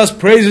everybody else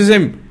praises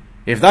him?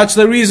 If that's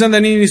the reason,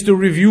 then he needs to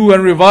review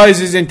and revise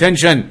his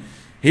intention.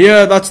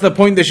 Here, that's the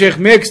point the Shaykh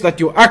makes, that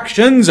your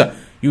actions,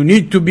 you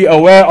need to be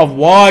aware of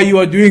why you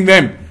are doing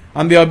them.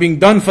 And they are being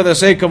done for the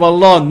sake of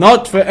Allah,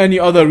 not for any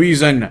other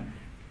reason.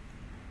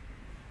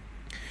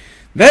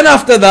 Then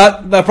after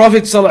that, the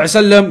Prophet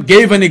ﷺ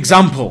gave an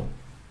example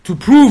to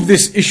prove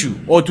this issue,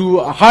 or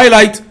to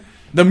highlight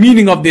the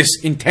meaning of this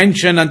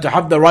intention and to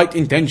have the right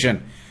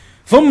intention.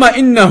 ثم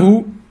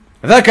إنه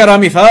ذكر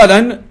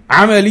مثالا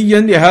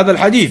عمليا لهذا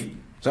الحديث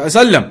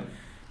ﷺ.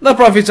 The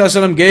Prophet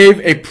ﷺ gave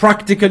a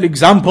practical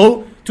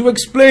example to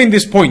explain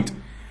this point.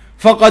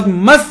 فقد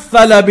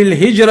مثل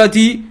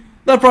بالهجرة.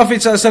 The Prophet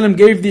ﷺ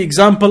gave the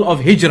example of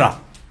hijrah.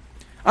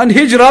 And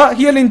hijrah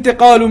هي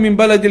الانتقال من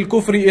بلد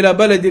الكفر إلى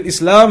بلد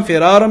الإسلام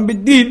فرارا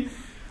بالدين.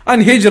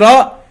 And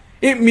hijrah,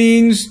 it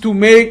means to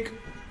make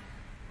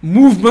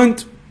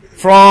movement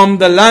from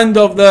the land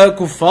of the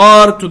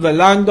kuffar to the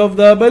land of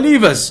the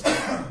believers.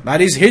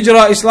 That is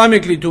hijrah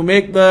Islamically, to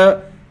make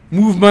the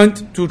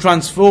movement to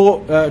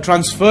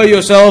transfer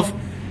yourself,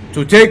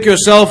 to take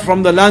yourself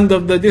from the land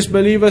of the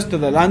disbelievers to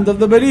the land of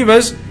the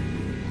believers.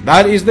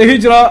 That is the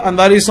hijrah, and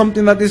that is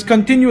something that is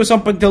continuous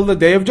up until the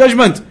Day of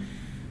Judgment.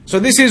 So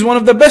this is one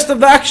of the best of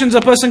the actions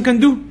a person can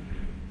do,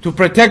 to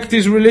protect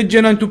his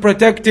religion and to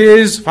protect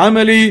his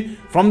family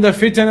from the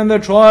fitan and the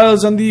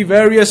trials and the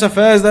various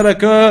affairs that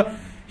occur.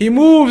 He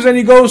moves and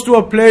he goes to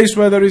a place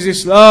where there is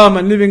Islam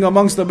and living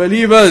amongst the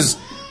believers.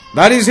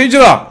 That is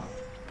hijrah.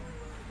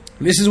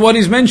 This is what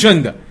is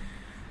mentioned.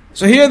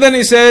 So here then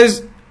it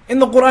says, in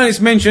the Quran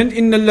it's mentioned,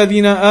 إِنَّ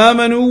الَّذِينَ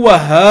آمَنُوا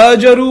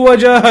وَهَاجَرُوا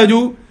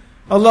وَجَاهَدُوا.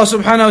 Allah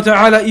subhanahu wa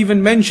ta'ala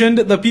even mentioned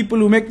the people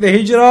who make the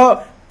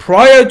hijrah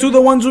prior to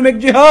the ones who make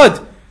jihad,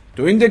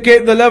 to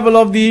indicate the level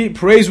of the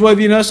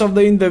praiseworthiness of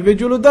the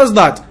individual who does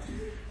that.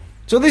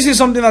 So this is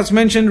something that's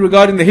mentioned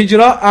regarding the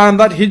hijrah, and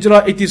that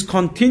hijrah, it is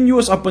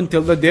continuous up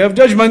until the Day of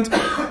Judgment,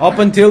 up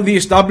until the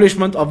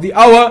establishment of the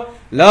hour.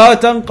 لا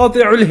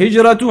تنقطع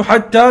الهجرة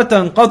حتى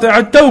تنقطع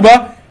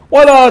التوبة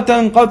ولا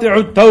تنقطع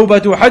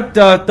التوبة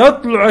حتى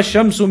تطلع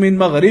الشمس من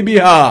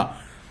مغربها.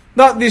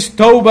 That this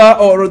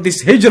tawbah or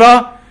this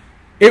hijrah,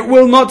 it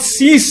will not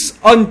cease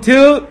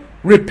until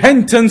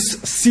repentance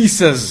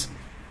ceases.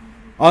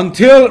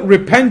 Until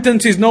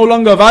repentance is no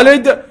longer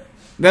valid,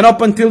 then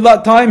up until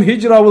that time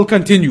hijrah will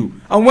continue.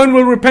 And when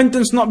will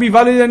repentance not be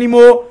valid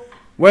anymore?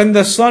 When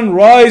the sun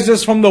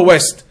rises from the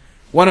west.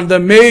 One of the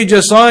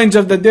major signs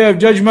of the Day of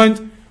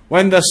Judgment,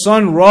 when the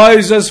sun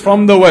rises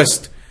from the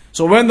west.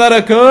 So when that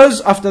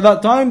occurs, after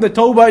that time the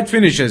tawbah, it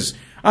finishes.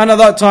 And at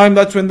that time,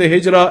 that's when the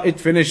hijrah, it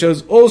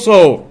finishes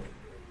also.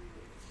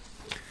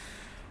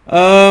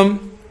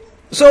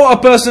 So a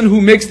person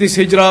who makes this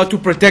hijrah to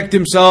protect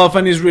himself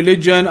and his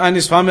religion and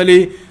his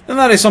family, then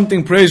that is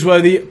something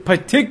praiseworthy,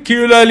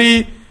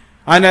 particularly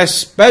And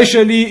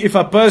especially if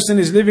a person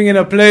is living in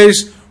a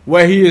place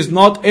where he is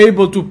not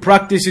able to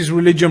practice his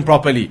religion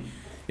properly.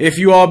 If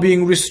you are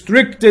being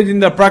restricted in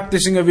the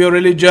practicing of your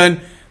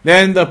religion,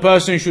 then the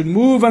person should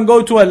move and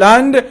go to a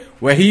land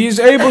where he is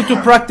able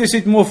to practice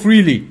it more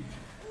freely.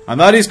 And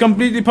that is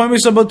completely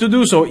permissible to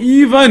do so.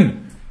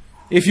 Even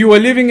if you are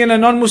living in a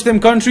non-Muslim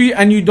country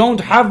and you don't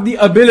have the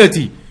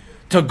ability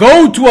to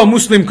go to a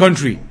Muslim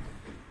country,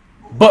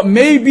 but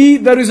maybe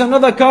there is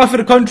another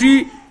kafir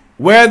country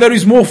where there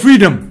is more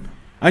freedom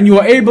and you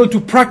are able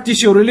to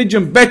practice your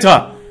religion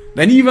better,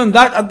 then even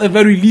that at the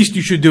very least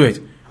you should do it.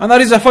 And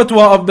that is a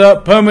fatwa of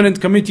the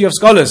Permanent Committee of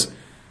Scholars.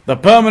 The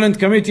Permanent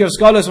Committee of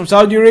Scholars from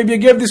Saudi Arabia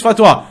gave this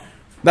fatwa,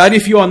 that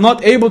if you are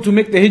not able to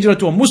make the hijrah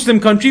to a Muslim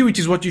country, which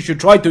is what you should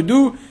try to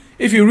do,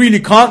 if you really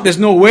can't, there's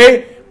no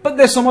way, but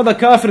there's some other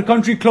kafir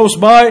country close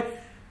by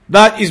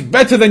that is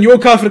better than your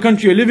kafir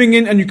country you're living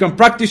in, and you can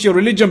practice your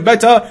religion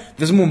better.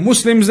 There's more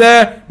Muslims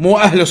there,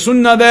 more Ahl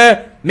Sunnah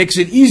there, makes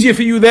it easier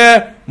for you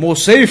there, more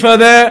safer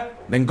there,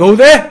 then go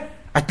there.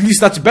 At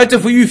least that's better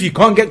for you. If you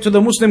can't get to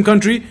the Muslim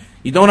country,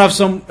 you don't have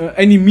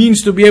any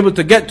means to be able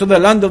to get to the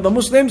land of the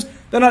Muslims,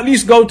 then at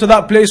least go to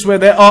that place where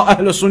there are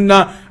Ahl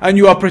Sunnah and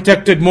you are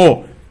protected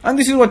more. And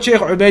this is what Shaykh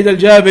Ubaid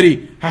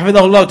al-Jabiri,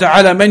 Hafidahullah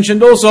Ta'ala,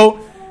 mentioned also.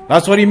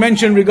 That's what he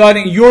mentioned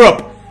regarding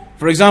Europe.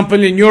 For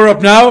example, in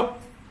Europe now,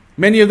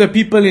 many of the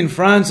people in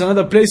France and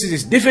other places,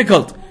 it's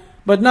difficult.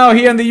 But now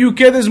here in the UK,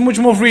 there's much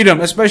more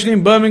freedom, especially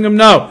in Birmingham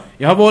now.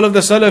 You have all of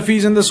the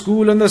Salafis and the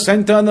school and the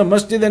center and the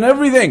masjid and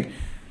everything.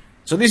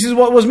 So this is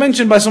what was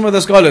mentioned by some of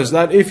the scholars,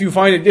 that if you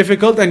find it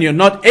difficult and you're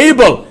not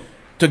able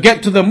to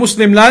get to the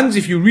Muslim lands,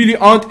 if you really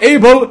aren't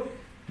able,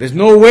 there's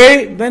no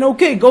way, then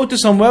okay, go to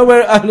somewhere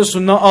where Ahl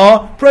Sunnah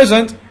are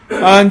present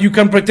and you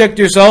can protect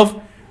yourself.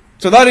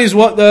 So that is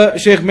what the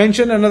Shaykh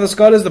mentioned, and other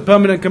scholars, the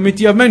Permanent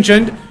Committee, have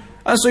mentioned.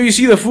 And so you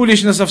see the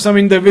foolishness of some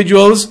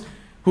individuals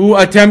who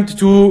attempt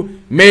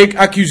to make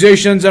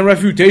accusations and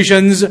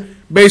refutations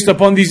based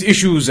upon these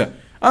issues.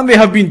 And they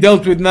have been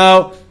dealt with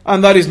now,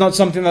 and that is not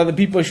something that the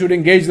people should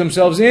engage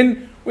themselves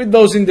in, with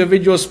those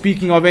individuals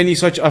speaking of any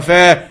such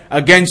affair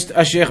against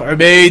a Shaykh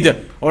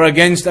Ubaid, or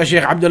against a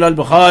Shaykh Abdullah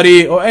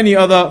al-Bukhari, or any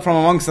other from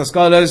amongst the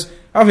scholars.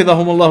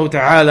 Hafidhahumullah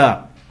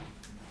ta'ala.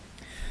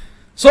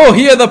 So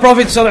here the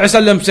Prophet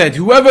ﷺ said,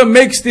 whoever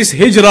makes this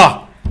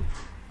hijrah,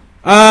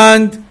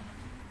 and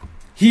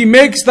he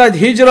makes that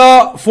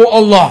hijrah for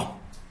Allah.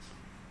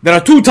 There are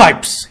two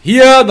types.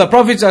 Here the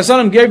Prophet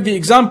ﷺ gave the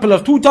example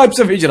of two types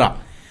of hijrah.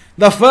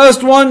 The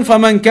first one,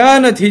 فَمَنْ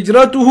كَانَتْ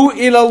هِجْرَتُهُ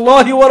إِلَى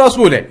اللَّهِ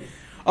وَرَسُولِهِ.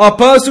 A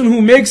person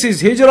who makes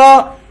his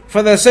hijrah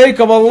for the sake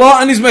of Allah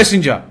and His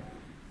Messenger.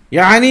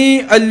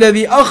 يعني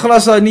الذي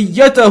أخلص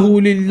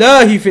نيته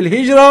لله في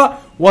الهجرة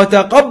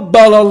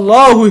وتقبل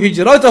الله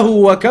هجرته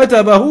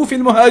وكتبه في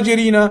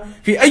المهاجرين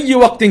في أي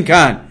وقت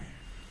كان.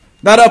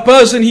 That a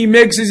person, he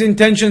makes his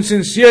intention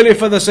sincerely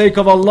for the sake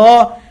of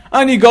Allah,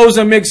 and he goes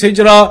and makes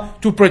hijrah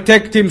to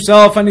protect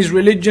himself and his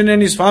religion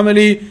and his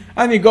family,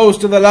 and he goes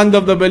to the land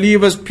of the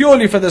believers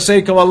purely for the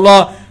sake of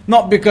Allah,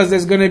 not because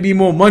there's going to be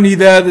more money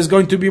there's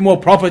going to be more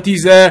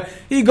properties there.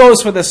 He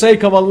goes for the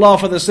sake of Allah,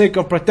 for the sake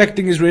of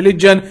protecting his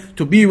religion,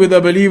 to be with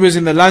the believers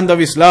in the land of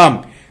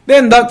Islam.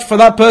 Then that, for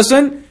that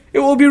person, it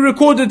will be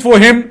recorded for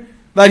him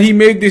that he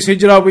made this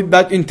hijrah with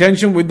that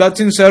intention, with that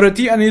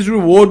sincerity, and his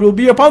reward will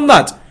be upon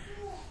that.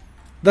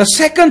 The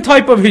second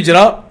type of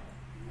hijrah,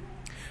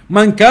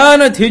 Man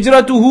kanat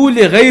hijratuhu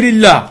li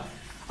ghayrillah.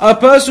 A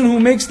person who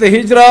makes the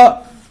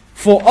hijrah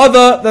for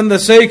other than the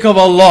sake of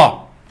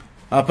Allah.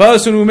 A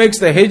person who makes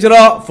the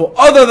hijrah for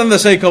other than the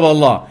sake of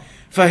Allah.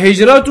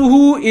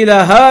 فَهِجْرَتُهُ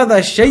إِلَى هَذَا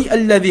الشَّيْءَ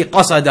الَّذِي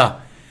قَصَدَهُ.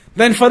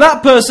 Then for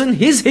that person,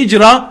 his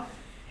hijrah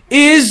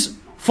is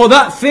for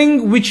that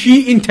thing which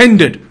he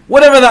intended.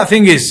 Whatever that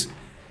thing is.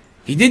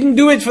 He didn't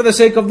do it for the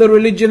sake of the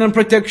religion and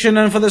protection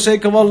and for the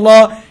sake of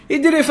Allah. He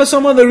did it for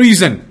some other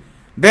reason.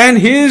 Then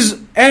his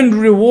end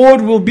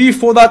reward will be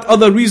for that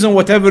other reason,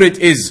 whatever it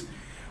is.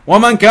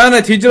 وَمَنْ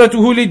كَانَتْ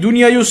هِجْرَتُهُ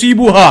لِدُنْيَا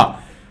يُصِيبُهَا.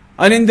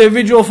 An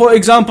individual, for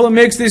example,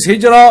 makes this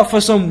hijrah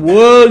for some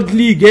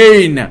worldly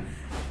gain,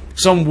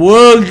 some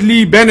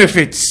worldly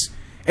benefits.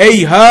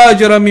 أي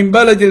هاجر من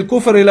بلد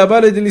الكفر إلى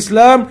بلد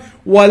الإسلام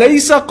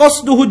وليس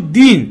قصده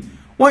الدين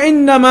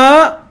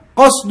وإنما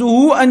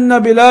قصده أن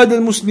بلاد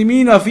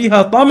المسلمين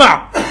فيها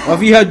طمع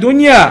وفيها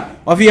دنيا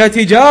وفيها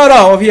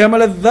تجارة وفيها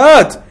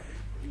ملذات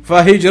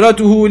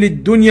فهجرته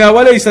للدنيا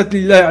وليست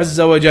لله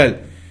عز وجل.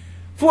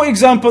 For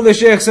example, the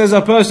Shaykh says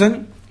a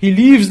person, he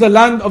leaves the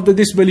land of the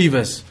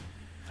disbelievers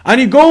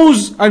and he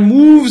goes and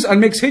moves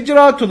and makes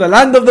hijrah to the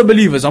land of the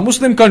believers, a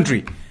Muslim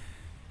country.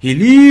 He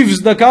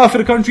leaves the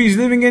kafir country he's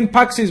living in,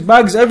 packs his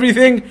bags,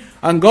 everything,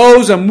 and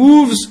goes and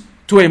moves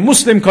to a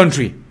Muslim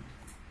country.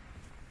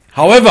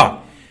 However,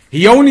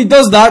 he only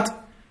does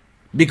that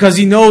because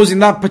he knows in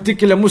that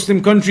particular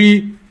Muslim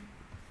country,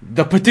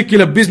 the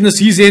particular business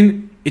he's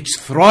in, it's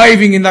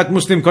thriving in that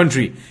Muslim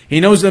country. He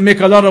knows they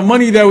make a lot of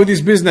money there with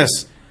his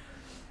business.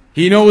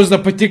 He knows the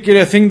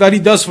particular thing that he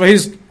does for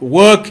his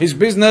work, his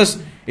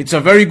business, it's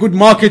a very good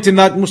market in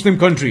that Muslim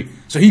country.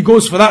 So he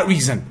goes for that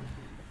reason.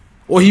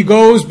 Or he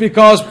goes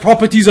because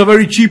properties are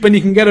very cheap and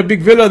he can get a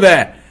big villa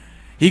there.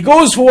 He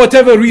goes for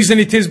whatever reason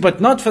it is,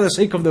 but not for the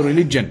sake of the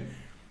religion.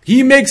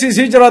 He makes his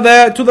hijrah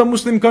there to the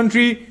Muslim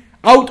country,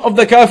 out of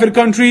the kafir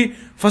country,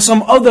 for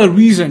some other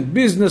reason,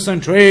 business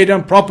and trade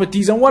and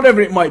properties and whatever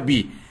it might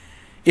be.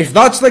 If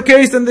that's the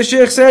case, then the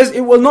Shaykh says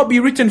it will not be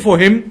written for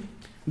him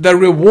the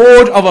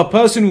reward of a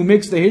person who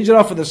makes the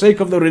hijrah for the sake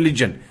of the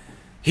religion.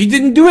 He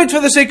didn't do it for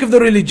the sake of the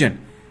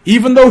religion.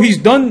 Even though he's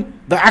done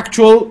the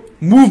actual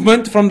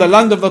movement from the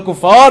land of the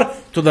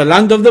kuffar to the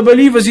land of the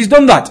believers, he's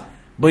done that.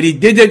 But he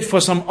did it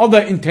for some other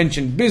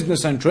intention,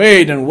 business and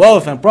trade and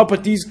wealth and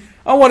properties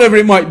and whatever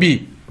it might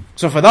be.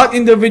 So for that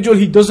individual,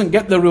 he doesn't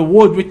get the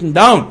reward written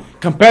down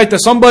compared to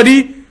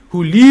somebody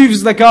who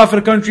leaves the kafir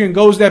country and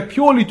goes there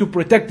purely to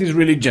protect his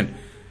religion.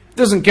 He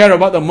doesn't care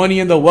about the money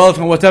and the wealth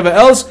and whatever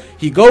else.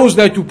 He goes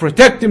there to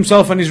protect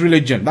himself and his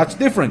religion. That's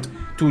different.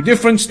 Two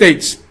different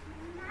states.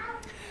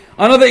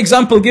 Another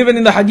example given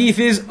in the hadith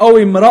is أو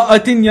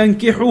امرأة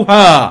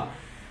ينكحها.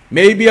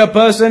 Maybe a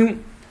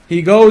person,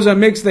 he goes and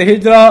makes the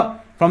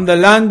hijrah from the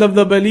land of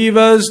the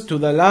believers to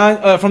the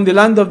land, from the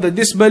land of the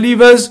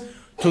disbelievers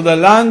to the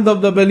land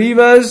of the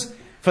believers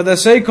for the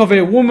sake of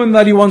a woman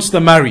that he wants to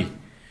marry.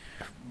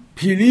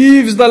 He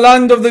leaves the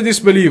land of the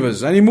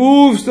disbelievers and he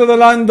moves to the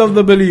land of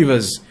the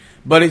believers.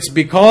 But it's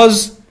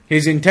because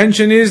his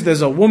intention is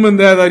there's a woman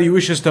there that he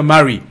wishes to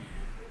marry.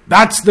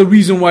 That's the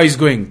reason why he's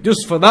going.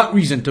 Just for that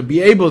reason, to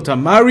be able to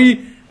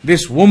marry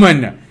this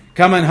woman.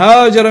 كَمَنْ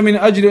هَاجَرَ مِنْ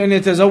أَجْلِ أَنْ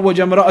يَتَزَوَّجَ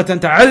امْرَأَةً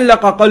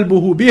تَعَلَّقَ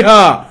قَلْبُهُ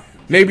بِهَا.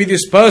 Maybe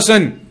this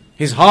person,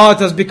 his heart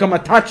has become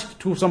attached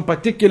to some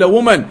particular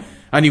woman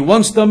and he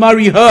wants to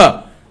marry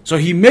her. So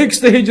he makes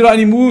the hijrah and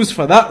he moves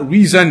for that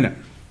reason. And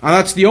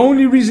that's the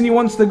only reason he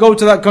wants to go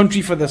to that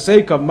country, for the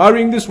sake of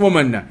marrying this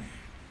woman.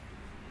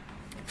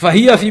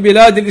 فهي في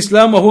بلاد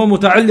الإسلام وهو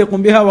متعلق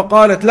بها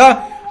وقالت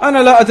له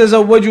أنا لا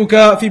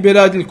أتزوجك في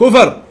بلاد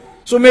الكفر.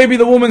 So maybe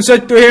the woman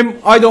said to him,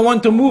 I don't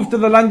want to move to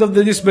the land of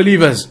the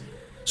disbelievers.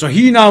 So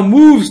he now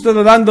moves to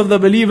the land of the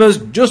believers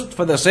just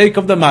for the sake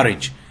of the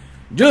marriage.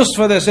 Just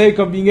for the sake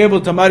of being able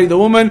to marry the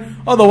woman.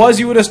 Otherwise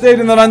he would have stayed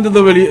in the land of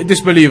the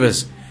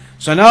disbelievers.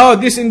 So now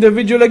this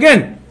individual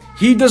again,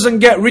 he doesn't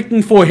get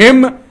written for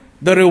him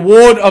the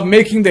reward of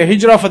making the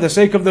hijrah for the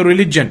sake of the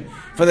religion,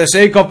 for the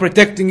sake of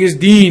protecting his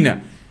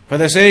deen, for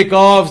the sake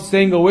of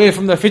staying away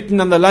from the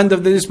fitna and the land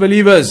of the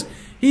disbelievers.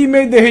 He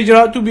made the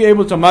hijrah to be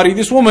able to marry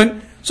this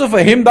woman. So for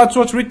him, that's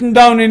what's written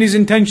down in his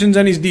intentions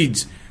and his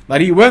deeds.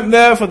 That he went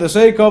there for the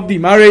sake of the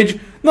marriage,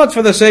 not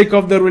for the sake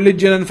of the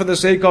religion and for the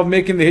sake of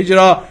making the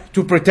hijrah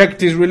to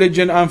protect his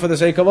religion and for the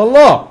sake of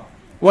Allah.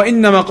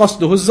 وَإِنَّمَا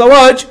قَصْدُهُ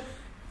الزَّوَاجِ.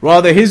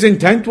 Rather his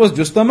intent was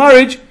just the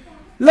marriage.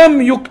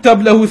 لَمْ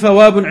يُكْتَبْ لَهُ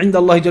ثَوَابٌ عِنْدَ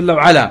اللَّهِ جَلَّ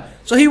وَعَلَى.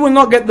 So he will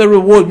not get the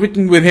reward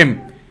written with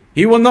him.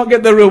 He will not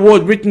get the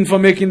reward written for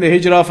making the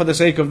hijrah for the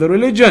sake of the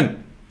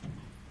religion.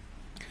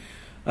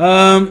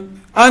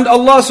 And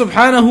Allah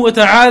subhanahu wa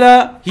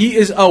ta'ala, He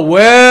is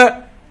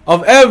aware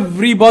of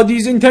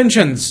everybody's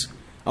intentions.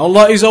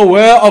 Allah is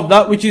aware of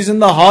that which is in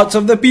the hearts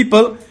of the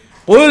people.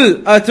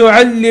 قُلْ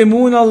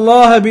أَتُعَلِّمُونَ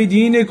اللَّهَ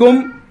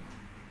بِدِينِكُمْ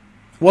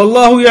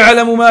وَاللَّهُ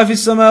يَعْلَمُ مَا فِي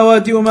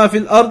السَّمَاوَاتِ وَمَا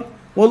فِي الْأَرْضِ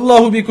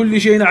وَاللَّهُ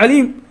بِكُلِّ شَيْءٍ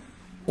عَلِيمٌ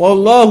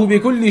وَاللَّهُ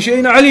بِكُلِّ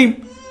شَيْءٍ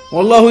عَلِيمٌ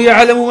وَاللَّهُ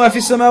يَعْلَمُ مَا فِي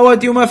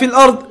السَّمَاوَاتِ وَمَا فِي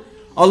الْأَرْضِ.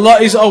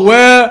 Allah is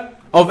aware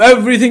of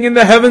everything in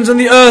the heavens and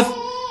the earth.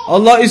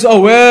 Allah is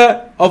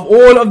aware of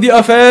all of the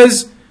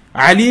affairs.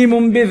 عَلِيمٌ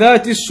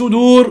بِذَاتِ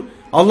الصُّدُورِ.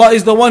 Allah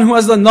is the one who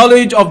has the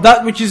knowledge of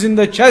that which is in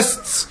the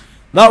chests,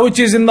 that which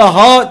is in the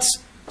hearts.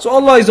 So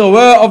Allah is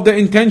aware of the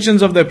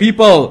intentions of the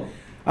people.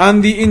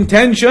 And the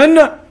intention,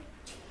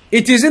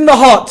 it is in the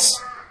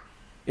hearts.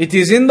 It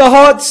is in the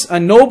hearts,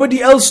 and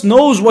nobody else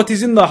knows what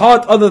is in the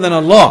heart other than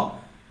Allah.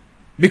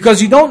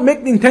 Because you don't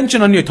make the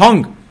intention on your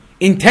tongue.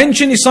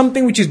 Intention is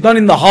something which is done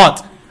in the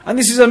heart. And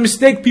this is a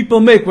mistake people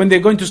make when they're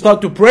going to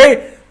start to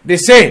pray. They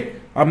say,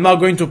 I'm not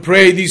going to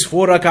pray these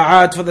 4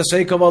 raka'at for the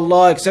sake of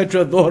Allah,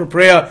 etc., dhuhr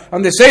prayer.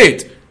 And they say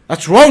it.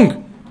 That's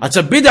wrong. That's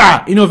a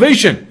bid'ah,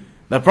 innovation.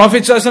 The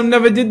Prophet ﷺ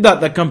never did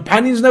that. The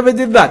companions never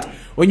did that.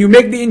 When you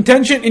make the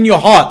intention in your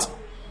heart,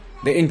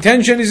 the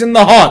intention is in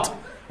the heart.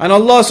 And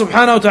Allah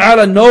subhanahu wa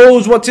ta'ala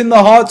knows what's in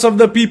the hearts of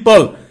the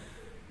people.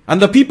 And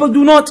the people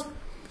do not.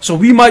 So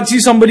we might see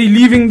somebody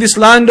leaving this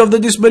land of the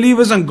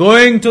disbelievers and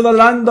going to the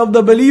land of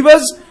the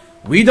believers.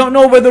 We don't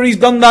know whether he's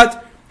done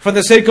that for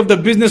the sake of the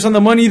business and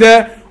the money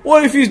there,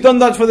 or if he's done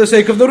that for the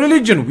sake of the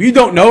religion. We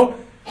don't know.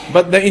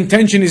 But the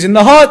intention is in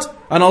the heart.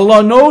 And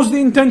Allah knows the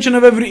intention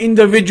of every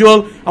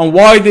individual and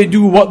why they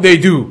do what they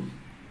do.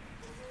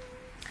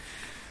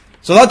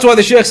 So that's why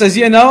the Shaykh says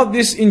here now,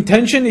 this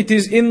intention, it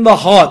is in the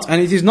heart.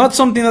 And it is not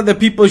something that the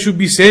people should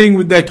be saying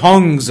with their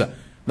tongues.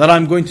 That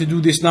I'm going to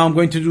do this now, I'm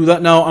going to do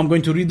that now, I'm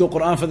going to read the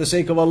Quran for the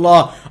sake of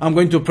Allah, I'm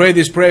going to pray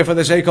this prayer for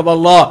the sake of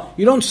Allah.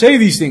 You don't say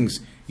these things.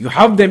 You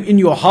have them in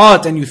your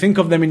heart and you think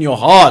of them in your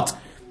heart.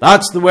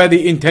 That's where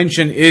the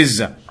intention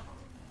is.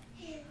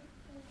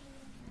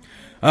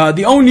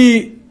 The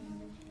only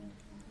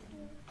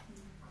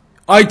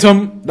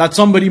item that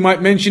somebody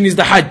might mention is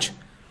the Hajj.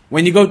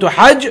 When you go to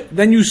Hajj,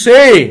 then you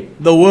say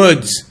the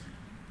words.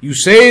 You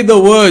say the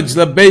words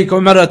labbaik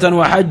umratan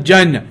wa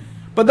hajjan,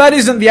 but that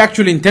isn't the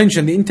actual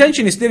intention. The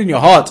intention is still in your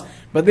heart,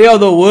 but they are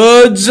the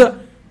words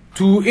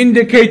to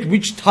indicate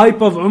which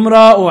type of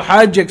umrah or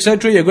hajj,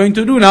 etc. you're going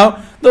to do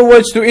now. The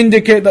words to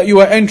indicate that you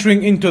are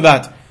entering into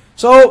that.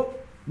 So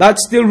that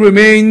still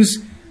remains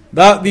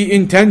that the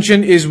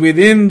intention is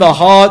within the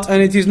heart,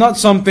 and it is not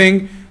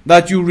something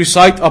that you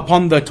recite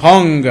upon the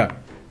tongue.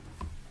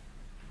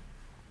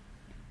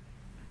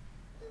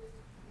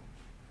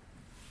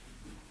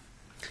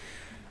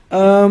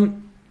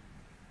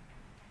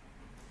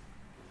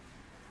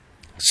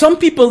 Some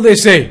people, they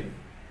say,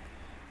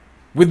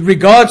 with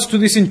regards to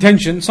this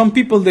intention, some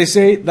people, they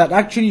say that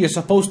actually you're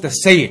supposed to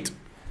say it.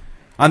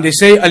 And they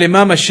say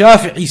Al-Imam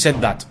al-Shafi'i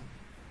said that.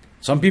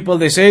 Some people,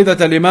 they say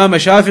that Al-Imam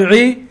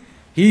al-Shafi'i,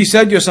 he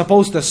said you're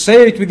supposed to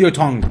say it with your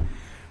tongue.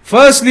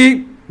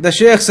 Firstly, the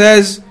Shaykh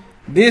says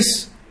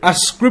this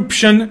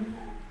ascription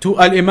to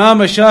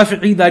Al-Imam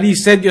al-Shafi'i that he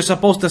said you're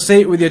supposed to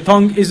say it with your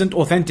tongue isn't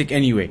authentic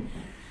anyway.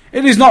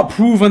 It is not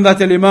proven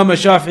that Al-Imam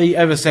al-Shafi'i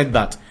ever said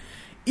that.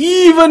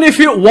 Even if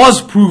it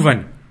was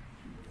proven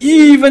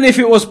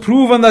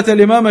that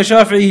Al-Imam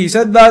al-Shafi'i he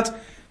said that,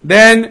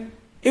 then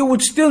it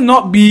would still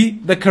not be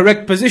the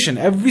correct position.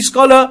 Every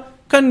scholar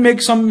can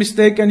make some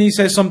mistake and he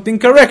says something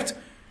correct.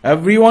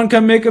 Everyone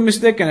can make a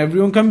mistake and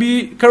everyone can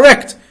be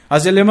correct.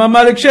 As Imam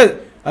Malik said,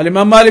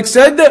 Imam Malik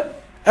said,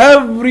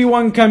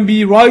 everyone can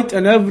be right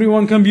and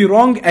everyone can be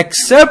wrong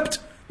except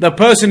the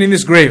person in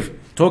this grave.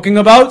 Talking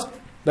about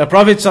the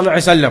Prophet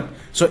ﷺ.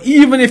 So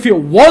even if it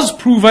was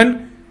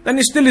proven, then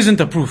it still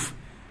isn't a proof.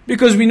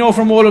 Because we know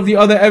from all of the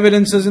other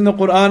evidences in the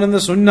Quran and the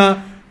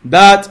Sunnah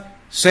that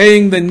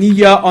saying the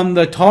niyyah on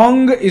the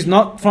tongue is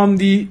not from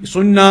the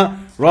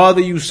Sunnah,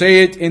 rather you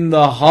say it in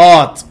the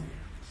heart.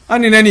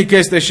 And in any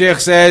case, the Shaykh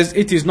says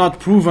it is not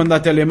proven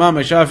that Al-Imam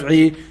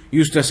al-Shafi'i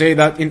used to say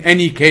that in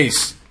any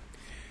case.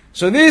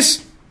 So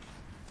this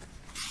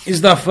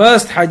is the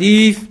first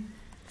hadith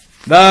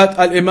that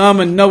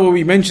Al-Imam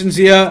al-Nawawi mentions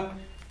here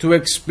to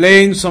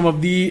explain some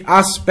of the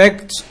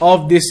aspects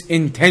of this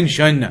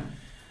intention.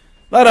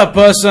 That a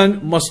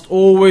person must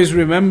always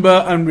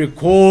remember and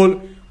recall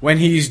when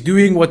he is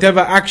doing whatever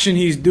action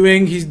he's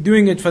doing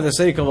it for the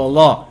sake of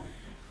Allah.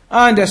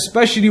 And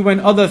especially when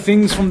other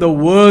things from the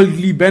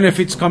worldly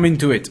benefits come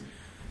into it.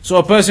 So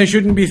a person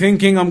shouldn't be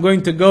thinking, I'm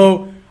going to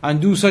go and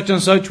do such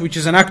and such, which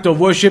is an act of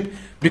worship,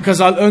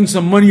 because I'll earn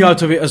some money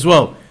out of it as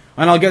well.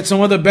 And I'll get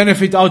some other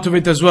benefit out of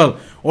it as well.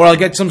 Or I'll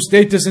get some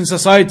status in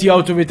society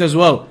out of it as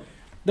well.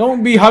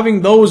 Don't be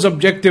having those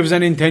objectives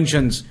and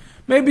intentions.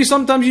 Maybe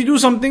sometimes you do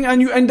something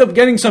and you end up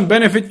getting some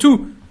benefit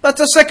too.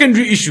 That's a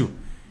secondary issue.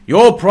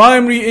 Your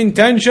primary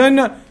intention,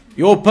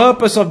 your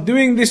purpose of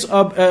doing this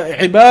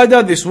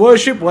ibadah, this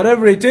worship,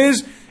 whatever it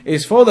is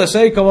for the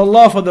sake of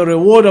Allah, for the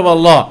reward of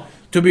Allah,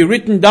 to be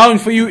written down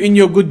for you in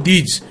your good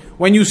deeds.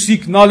 When you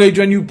seek knowledge,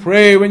 when you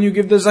pray, when you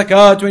give the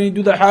zakat, when you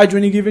do the hajj,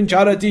 when you give in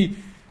charity,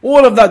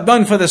 all of that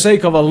done for the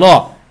sake of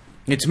Allah.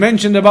 It's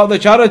mentioned about the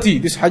charity.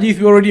 This hadith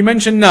we already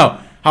mentioned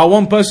now. How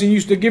one person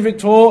used to give it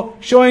for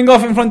showing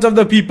off in front of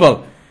the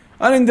people.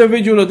 An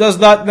individual who does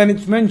that, then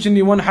it's mentioned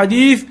in one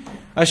hadith,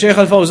 Shaykh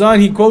al-Fawzan,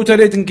 he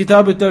quoted it in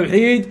Kitab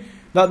al-Tawheed,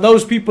 that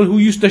those people who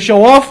used to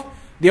show off,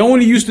 they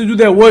only used to do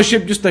their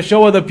worship just to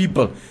show other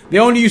people. They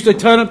only used to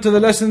turn up to the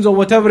lessons or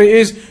whatever it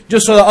is,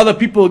 just so that other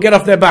people will get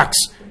off their backs.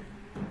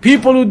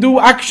 People who do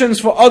actions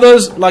for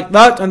others like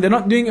that, and they're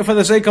not doing it for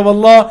the sake of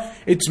Allah,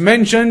 it's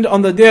mentioned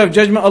on the Day of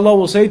Judgment, Allah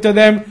will say to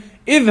them,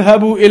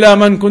 اذهبوا إلى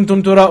من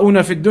كنتم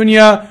تراؤون في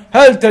الدنيا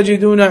هل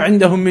تجدون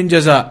عندهم من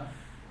جزاء.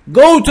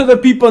 Go to the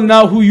people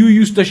now who you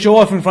used to show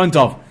off in front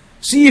of.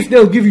 See if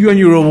they'll give you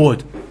any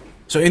reward.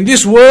 So in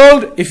this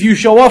world, if you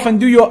show off and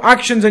do your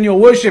actions and your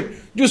worship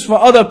just for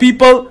other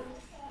people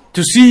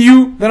to see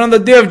you, then on the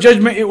Day of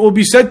Judgment it will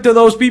be said to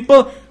those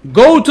people,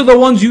 go to the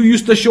ones you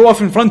used to show off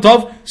in front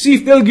of, see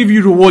if they'll give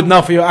you reward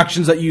now for your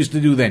actions that you used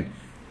to do then.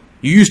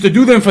 You used to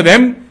do them for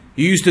them,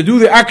 you used to do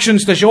the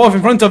actions to show off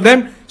in front of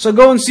them, so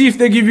go and see if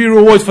they give you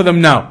reward for them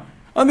now.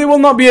 And they will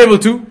not be able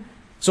to.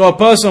 So a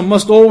person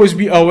must always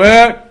be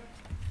aware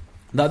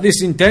that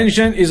this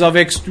intention is of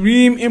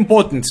extreme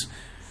importance.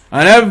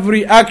 And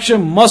every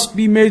action must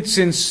be made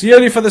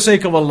sincerely for the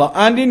sake of Allah.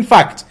 And in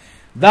fact,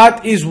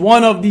 that is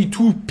one of the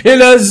two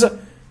pillars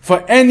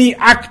for any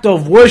act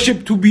of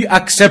worship to be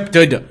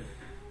accepted.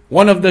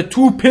 One of the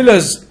two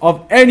pillars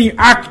of any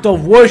act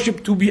of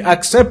worship to be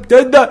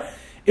accepted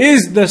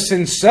is the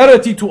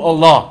sincerity to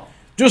Allah.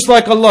 Just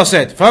like Allah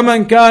said,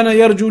 فَمَنْ كَانَ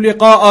يَرْجُو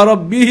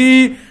لِقَاءَ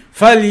رَبِّهِ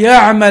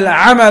فَلْيَعْمَلْ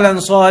عَمَلًا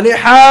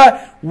صَالِحًا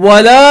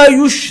وَلَا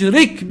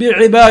يُشْرِكْ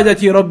بِعِبَادَةِ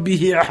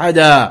رَبِّهِ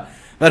أَحَدًا.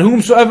 That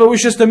whomsoever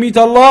wishes to meet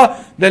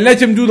Allah, then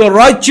let him do the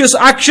righteous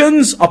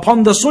actions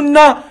upon the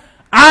sunnah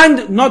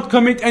and not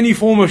commit any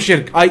form of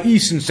shirk, i.e.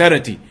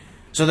 sincerity.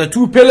 So the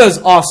two pillars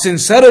are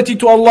sincerity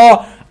to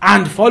Allah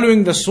and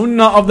following the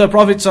sunnah of the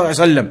Prophet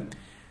ﷺ.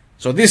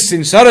 So this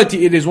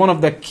sincerity, it is one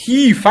of the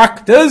key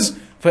factors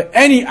for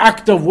any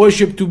act of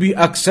worship to be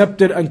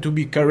accepted and to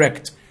be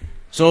correct.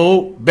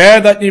 So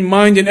bear that in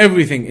mind in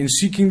everything, in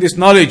seeking this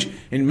knowledge,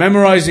 in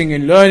memorizing,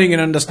 in learning, in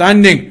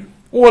understanding.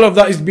 All of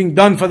that is being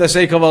done for the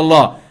sake of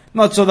Allah.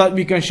 Not so that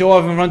we can show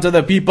off in front of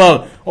the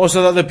people, or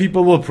so that the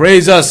people will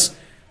praise us.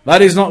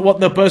 That is not what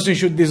the person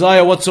should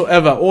desire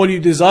whatsoever. All you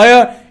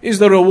desire is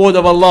the reward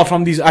of Allah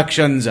from these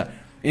actions.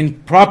 In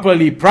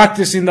properly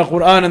practicing the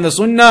Quran and the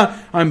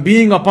Sunnah, and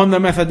being upon the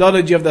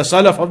methodology of the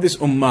Salaf of this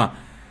Ummah.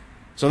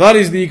 So that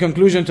is the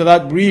conclusion to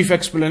that brief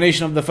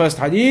explanation of the first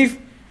hadith.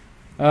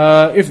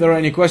 If there are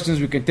any questions,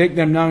 we can take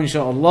them now,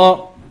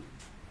 inshaAllah.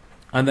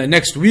 And then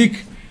next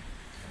week,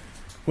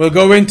 we'll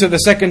go into the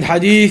second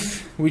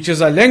hadith, which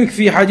is a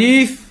lengthy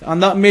hadith,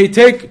 and that may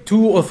take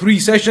 2 or 3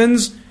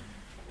 sessions.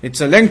 It's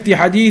a lengthy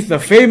hadith, the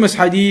famous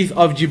hadith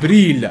of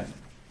Jibreel.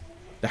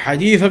 The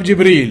hadith of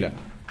Jibreel.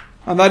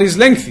 And that is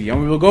lengthy,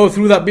 and we will go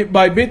through that bit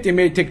by bit. It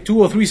may take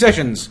 2 or 3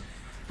 sessions.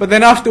 But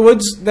then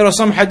afterwards, there are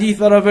some hadith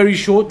that are very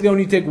short, they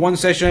only take 1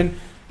 session.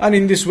 And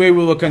in this way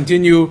we will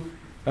continue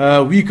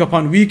week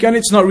upon week. And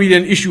it's not really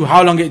an issue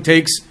how long it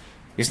takes.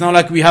 It's not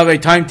like we have a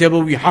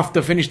timetable, we have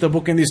to finish the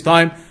book in this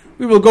time.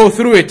 We will go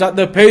through it at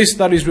the pace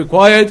that is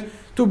required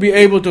to be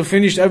able to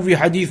finish every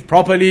hadith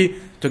properly,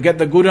 to get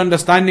the good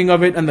understanding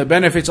of it and the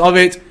benefits of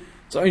it.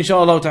 So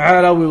inshallah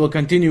ta'ala, we will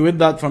continue with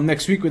that from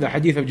next week with the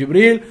hadith of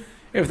Jibreel.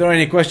 If there are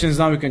any questions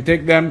now, we can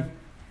take them.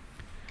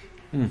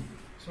 So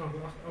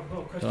I've got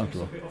a question, it's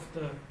a bit off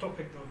the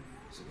topic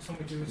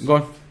though. Go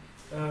on.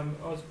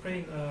 I was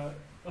praying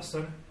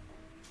Aslam,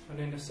 and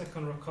in the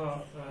second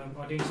rak'ah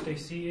I didn't stay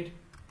seated,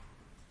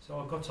 so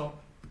I got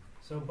up.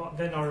 But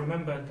then I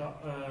remembered that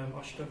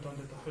I should have done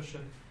the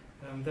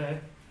tahajjud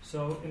there.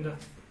 So the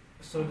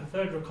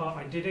third rak'ah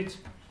I did it.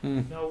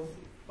 Now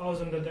I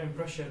was under the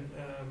impression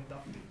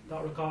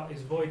that rak'ah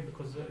is void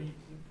because you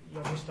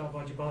missed out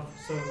wajibat.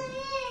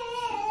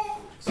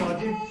 So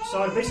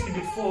I basically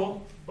did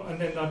 4, and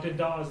then I did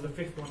that as the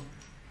 5th one.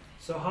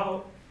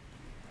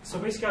 So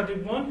basically I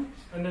did 1,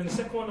 and then the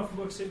second one I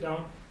forgot to sit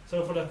down.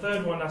 So for the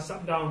third one I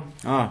sat down.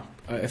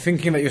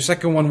 Thinking that your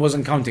second one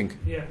wasn't counting.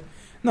 Yeah.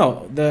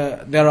 No,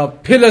 there are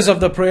pillars of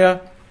the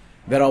prayer,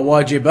 there are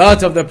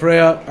wajibat of the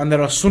prayer, and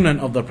there are sunan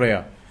of the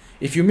prayer.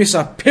 If you miss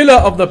a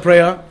pillar of the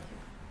prayer,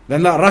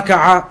 then that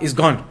raka'ah is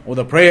gone, or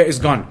the prayer is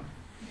gone.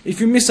 If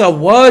you miss a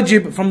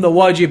wajib from the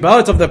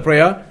wajibat of the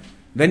prayer,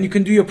 then you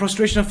can do your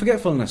prostration of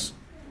forgetfulness.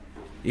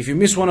 If you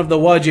miss one of the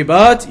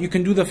wajibat, you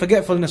can do the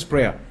forgetfulness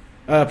prayer,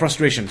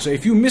 prostration. So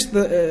if you missed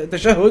the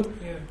tashahhud,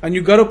 and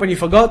you got up and you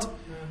forgot,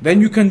 then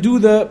you can do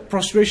the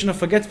prostration of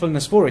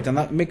forgetfulness for it, and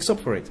that makes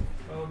up for it.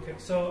 Okay,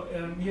 so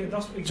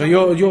that's exactly. So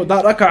your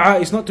that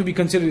raka'ah is not to be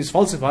considered as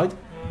falsified.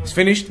 It's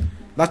finished.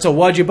 That's a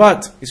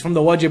wajibat. It's from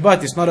the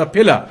wajibat. It's not a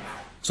pillar.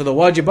 So the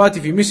wajibat,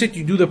 if you miss it,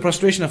 you do the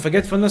prostration of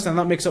forgetfulness, and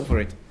that makes up for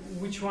it.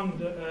 Which one?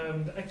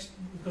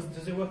 Because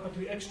does it work out to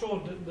be extra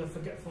or the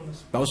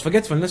forgetfulness? That was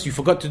forgetfulness. You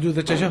forgot to do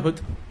the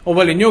tashahhud. Oh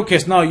well, in your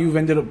case now you've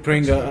ended up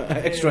praying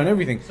extra and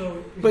everything.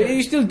 But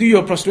you still do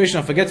your prostration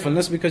of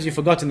forgetfulness because you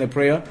forgot in the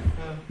prayer.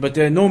 But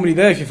normally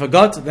there, if you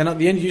forgot, then at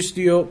the end you just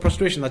do your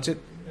prostration. That's it.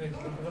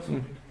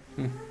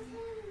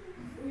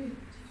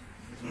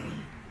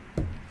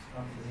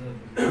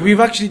 We've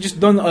actually just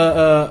done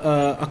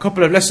a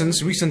couple of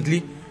lessons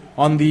recently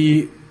on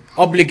the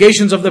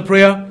obligations of the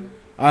prayer,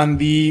 and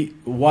the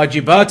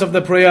wajibat of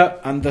the prayer,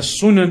 and the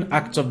sunan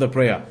acts of the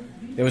prayer.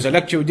 There was a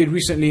lecture we did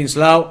recently in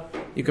Slough.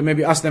 You can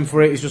maybe ask them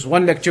for it. It's just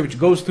one lecture which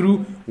goes through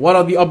what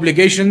are the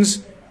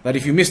obligations, that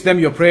if you miss them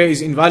your prayer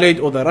is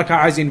invalid or the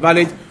raka'ah is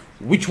invalid.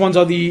 Which ones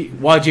are the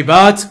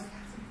wajibat,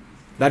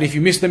 that if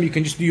you miss them you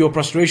can just do your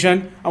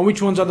prostration, and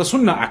which ones are the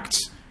sunnah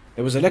acts.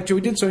 There was a lecture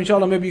we did, so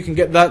inshallah maybe you can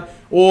get that.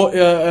 Or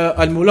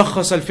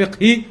Al-Mulakhas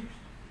Al-Fiqhi,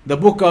 the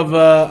book of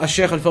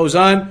Al-Shaykh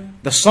Al-Fawzan,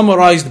 the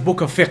summarized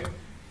book of fiqh.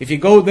 If you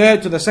go there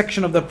to the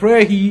section of the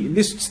prayer, he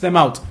lists them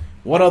out.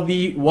 What are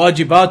the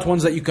wajibat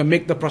ones that you can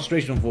make the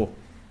prostration for?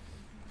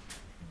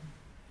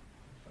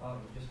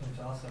 Just wanted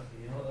to ask that,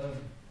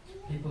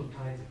 people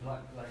tie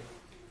black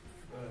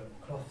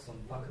cloths on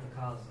the back of the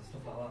cars and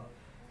stuff like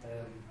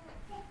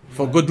that.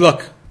 For good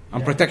luck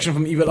and protection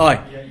from evil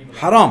eye.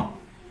 Haram.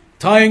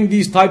 Tying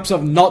these types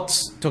of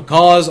knots to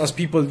cars as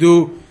people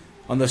do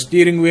on the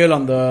steering wheel,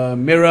 on the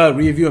mirror,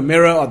 rear view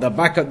mirror, or the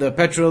back of the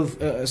petrol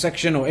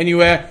section or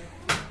anywhere.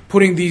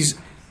 Putting these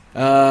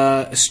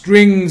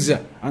strings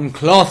and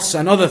cloths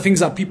and other things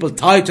that people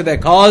tie to their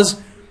cars,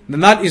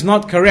 then that is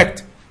not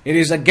correct. It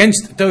is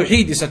against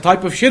tawheed. It's a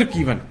type of shirk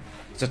even.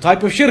 It's a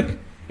type of shirk.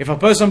 If a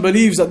person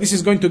believes that this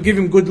is going to give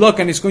him good luck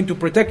and it's going to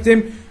protect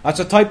him, that's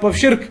a type of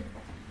shirk.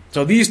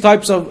 So these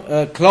types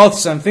of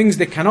cloths and things,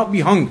 they cannot be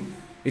hung.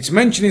 It's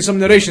mentioned in some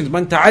narrations,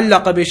 مَنْ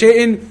تَعَلَّقَ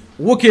بِشَيْءٍ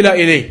وُكِلَ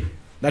إِلَيْهِ,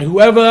 that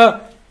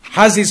whoever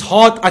has his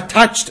heart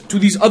attached to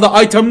these other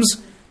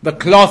items, the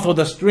cloth or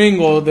the string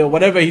or the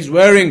whatever he's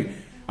wearing,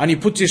 and he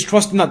puts his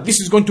trust in that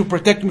this is going to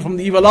protect him from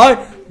the evil eye,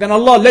 then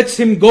Allah lets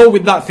him go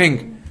with that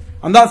thing.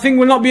 And that thing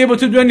will not be able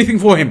to do anything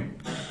for him.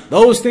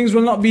 Those things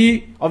will not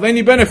be of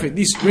any benefit.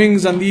 These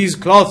strings and these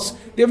cloths,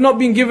 they have not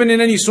been given in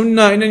any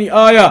sunnah, in any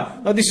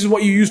ayah, that this is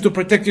what you use to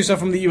protect yourself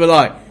from the evil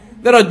eye.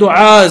 There are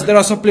du'as, there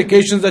are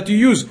supplications that you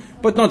use,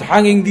 but not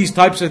hanging these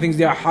types of things.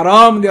 They are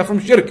haram, they are from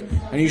shirk.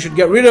 And you should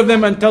get rid of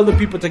them and tell the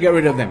people to get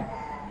rid of them.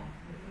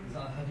 Is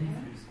that a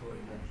hadith?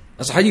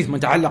 That's a hadith. من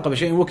تعلق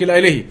بشيء وكل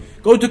إليه.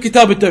 Go to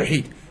Kitab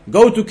al-Tawheed.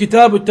 Go to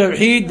Kitab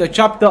al-Tawheed, the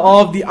chapter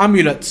of the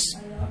amulets.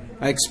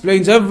 It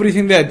explains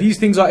everything there. These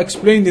things are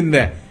explained in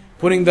there.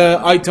 Putting the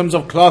items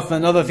of cloth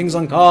and other things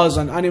on cars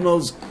and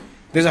animals.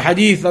 There's a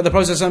hadith that the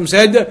Prophet ﷺ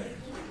said,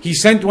 he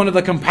sent one of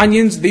the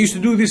companions. They used to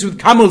do this with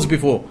camels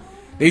before.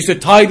 They used to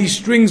tie these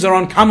strings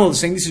around camels,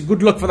 saying this is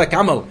good luck for the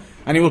camel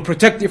and it will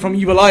protect it from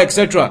evil eye,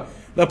 etc.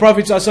 The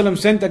Prophet ﷺ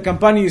sent a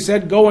companion. He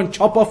said, go and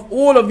chop off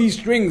all of these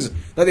strings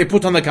that they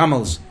put on the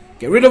camels.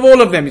 Get rid of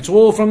all of them. It's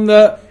all from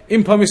the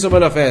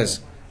impermissible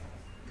affairs.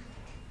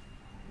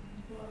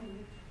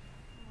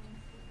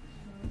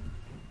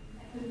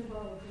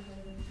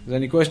 Is there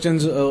any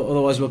questions?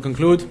 Otherwise we'll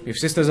conclude. If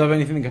sisters have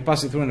anything, they can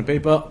pass it through on a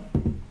paper.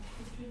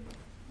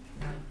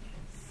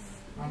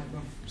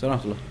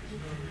 Salam.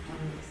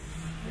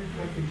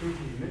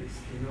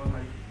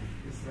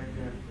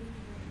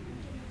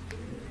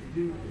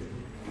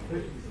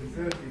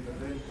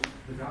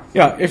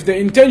 Yeah, if the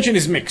intention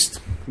is mixed.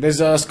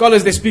 There's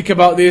scholars, they speak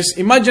about this.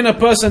 Imagine a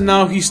person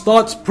now, he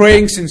starts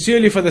praying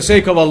sincerely for the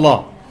sake of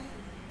Allah.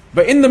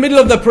 But in the middle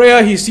of the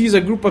prayer, he sees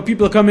a group of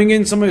people coming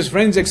in, some of his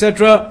friends,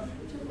 etc.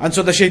 And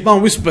so the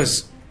shaitan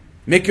whispers,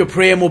 make your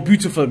prayer more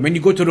beautiful. When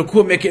you go to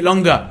ruku', make it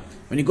longer.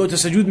 When you go to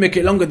sujood, make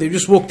it longer. They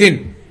just walked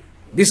in.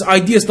 This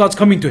idea starts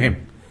coming to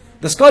him.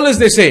 The scholars,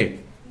 they say,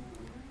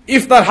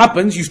 if that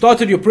happens, you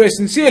started your prayer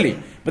sincerely,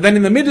 but then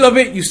in the middle of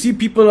it, you see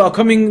people are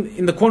coming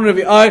in the corner of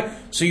your eye,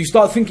 so you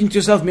start thinking to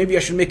yourself, maybe I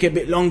should make it a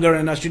bit longer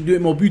and I should do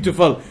it more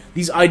beautiful.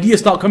 These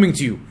ideas start coming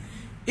to you.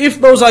 If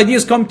those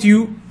ideas come to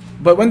you,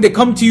 but when they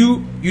come to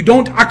you, you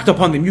don't act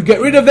upon them. You get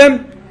rid of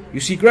them,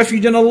 you seek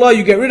refuge in Allah,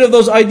 you get rid of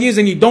those ideas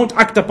and you don't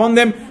act upon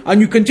them, and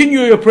you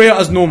continue your prayer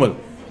as normal.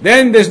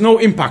 Then there's no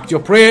impact.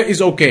 Your prayer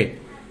is okay.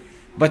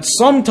 But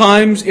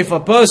sometimes if a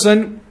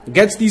person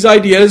gets these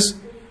ideas,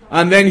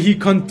 and then he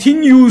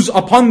continues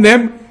upon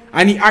them,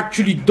 and he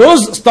actually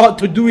does start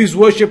to do his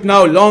worship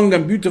now long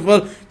and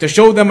beautiful to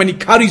show them, and he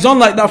carries on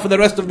like that for the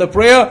rest of the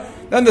prayer,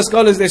 then the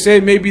scholars, they say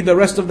maybe the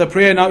rest of the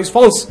prayer now is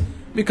false,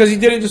 because he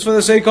did it just for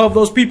the sake of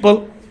those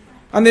people.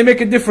 And they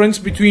make a difference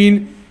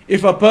between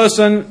if a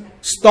person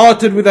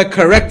started with a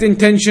correct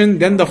intention,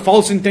 then the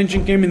false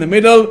intention came in the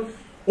middle,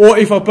 or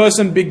if a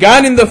person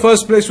began in the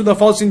first place with a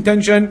false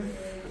intention.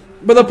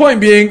 But the point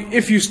being,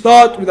 if you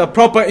start with a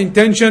proper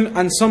intention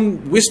and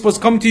some whispers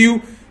come to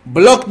you,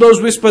 block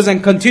those whispers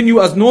and continue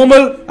as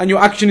normal, and your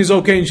action is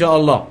okay,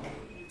 inshallah.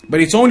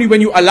 But it's only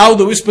when you allow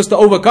the whispers to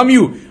overcome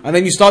you, and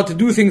then you start to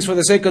do things for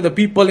the sake of the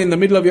people in the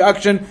middle of your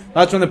action,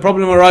 that's when the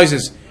problem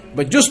arises.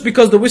 But just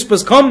because the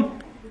whispers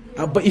come,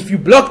 but if you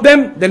block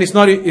them, then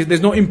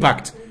there's no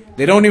impact.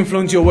 They don't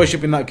influence your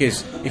worship in that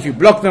case. If you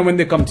block them when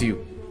they come to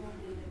you.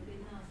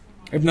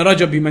 Ibn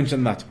Rajab, he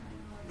mentioned that.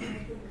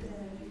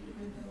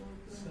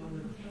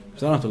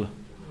 Salatullah.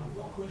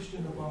 A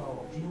question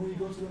about, you know when you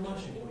go to the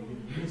masjid, when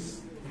you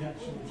miss the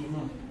actual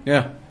Jama'ah,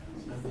 Yeah.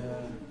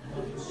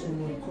 and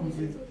someone comes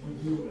in with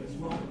you as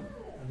well,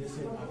 and they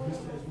say, I've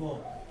missed it as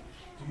well.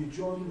 Do you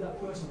join that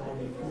person or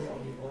do you go on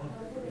your own?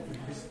 If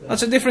you miss that?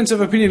 That's a difference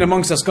of opinion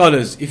amongst the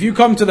scholars. If you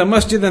come to the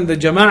masjid and the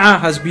Jama'ah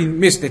has been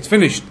missed, it's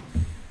finished,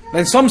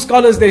 then some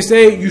scholars, they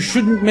say you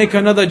shouldn't make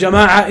another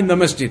Jama'ah in the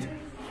masjid,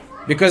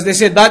 because they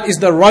say that is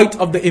the right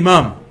of the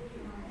Imam.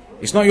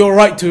 It's not your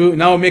right to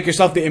now make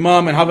yourself the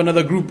Imam and have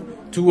another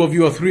group, 2 of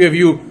you or 3 of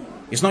you.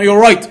 It's not your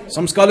right.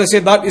 Some scholars say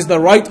that is the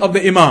right of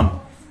the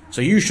Imam.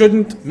 So you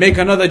shouldn't make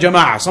another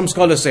Jama'ah, some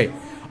scholars say.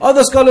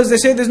 Other scholars, they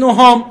say there's no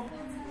harm.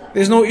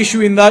 There's no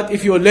issue in that.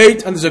 If you're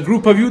late and there's a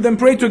group of you, then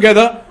pray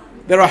together.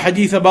 There are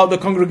hadith about the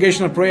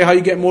congregational prayer, how you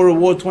get more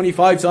reward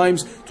 25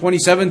 times,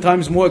 27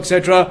 times more,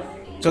 etc.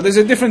 So there's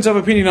a difference of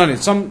opinion on it.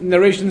 Some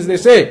narrations, they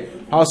say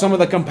how some of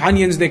the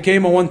companions, they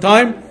came at one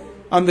time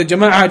and the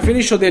Jama'ah had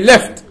finished, so they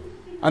left.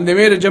 And they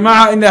made a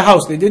Jama'ah in their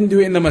house. They didn't do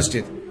it in the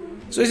masjid.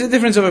 So it's a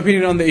difference of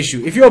opinion on the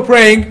issue. If you're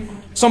praying,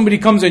 somebody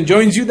comes and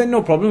joins you, then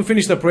no problem.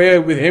 Finish the prayer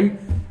with him.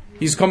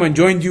 He's come and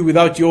joined you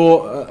without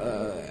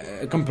your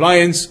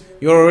compliance.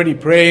 You're already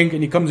praying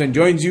and he comes and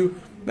joins you.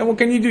 Then what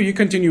can you do? You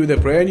continue with the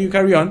prayer and you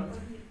carry on.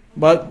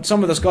 But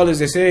some of the scholars,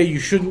 they say you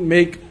shouldn't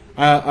make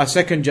a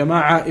second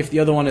Jama'ah if the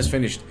other one is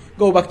finished.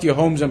 Go back to your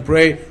homes and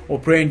pray, or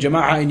pray in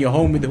Jama'ah in your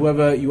home with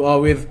whoever you are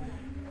with.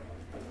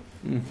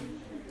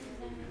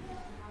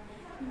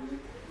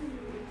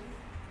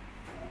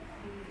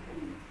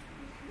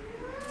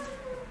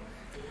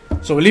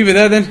 So we'll leave it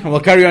there then, and we'll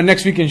carry on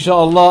next week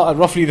inshallah at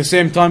roughly the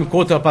same time,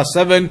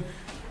 7:15,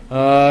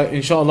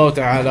 inshallah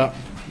ta'ala.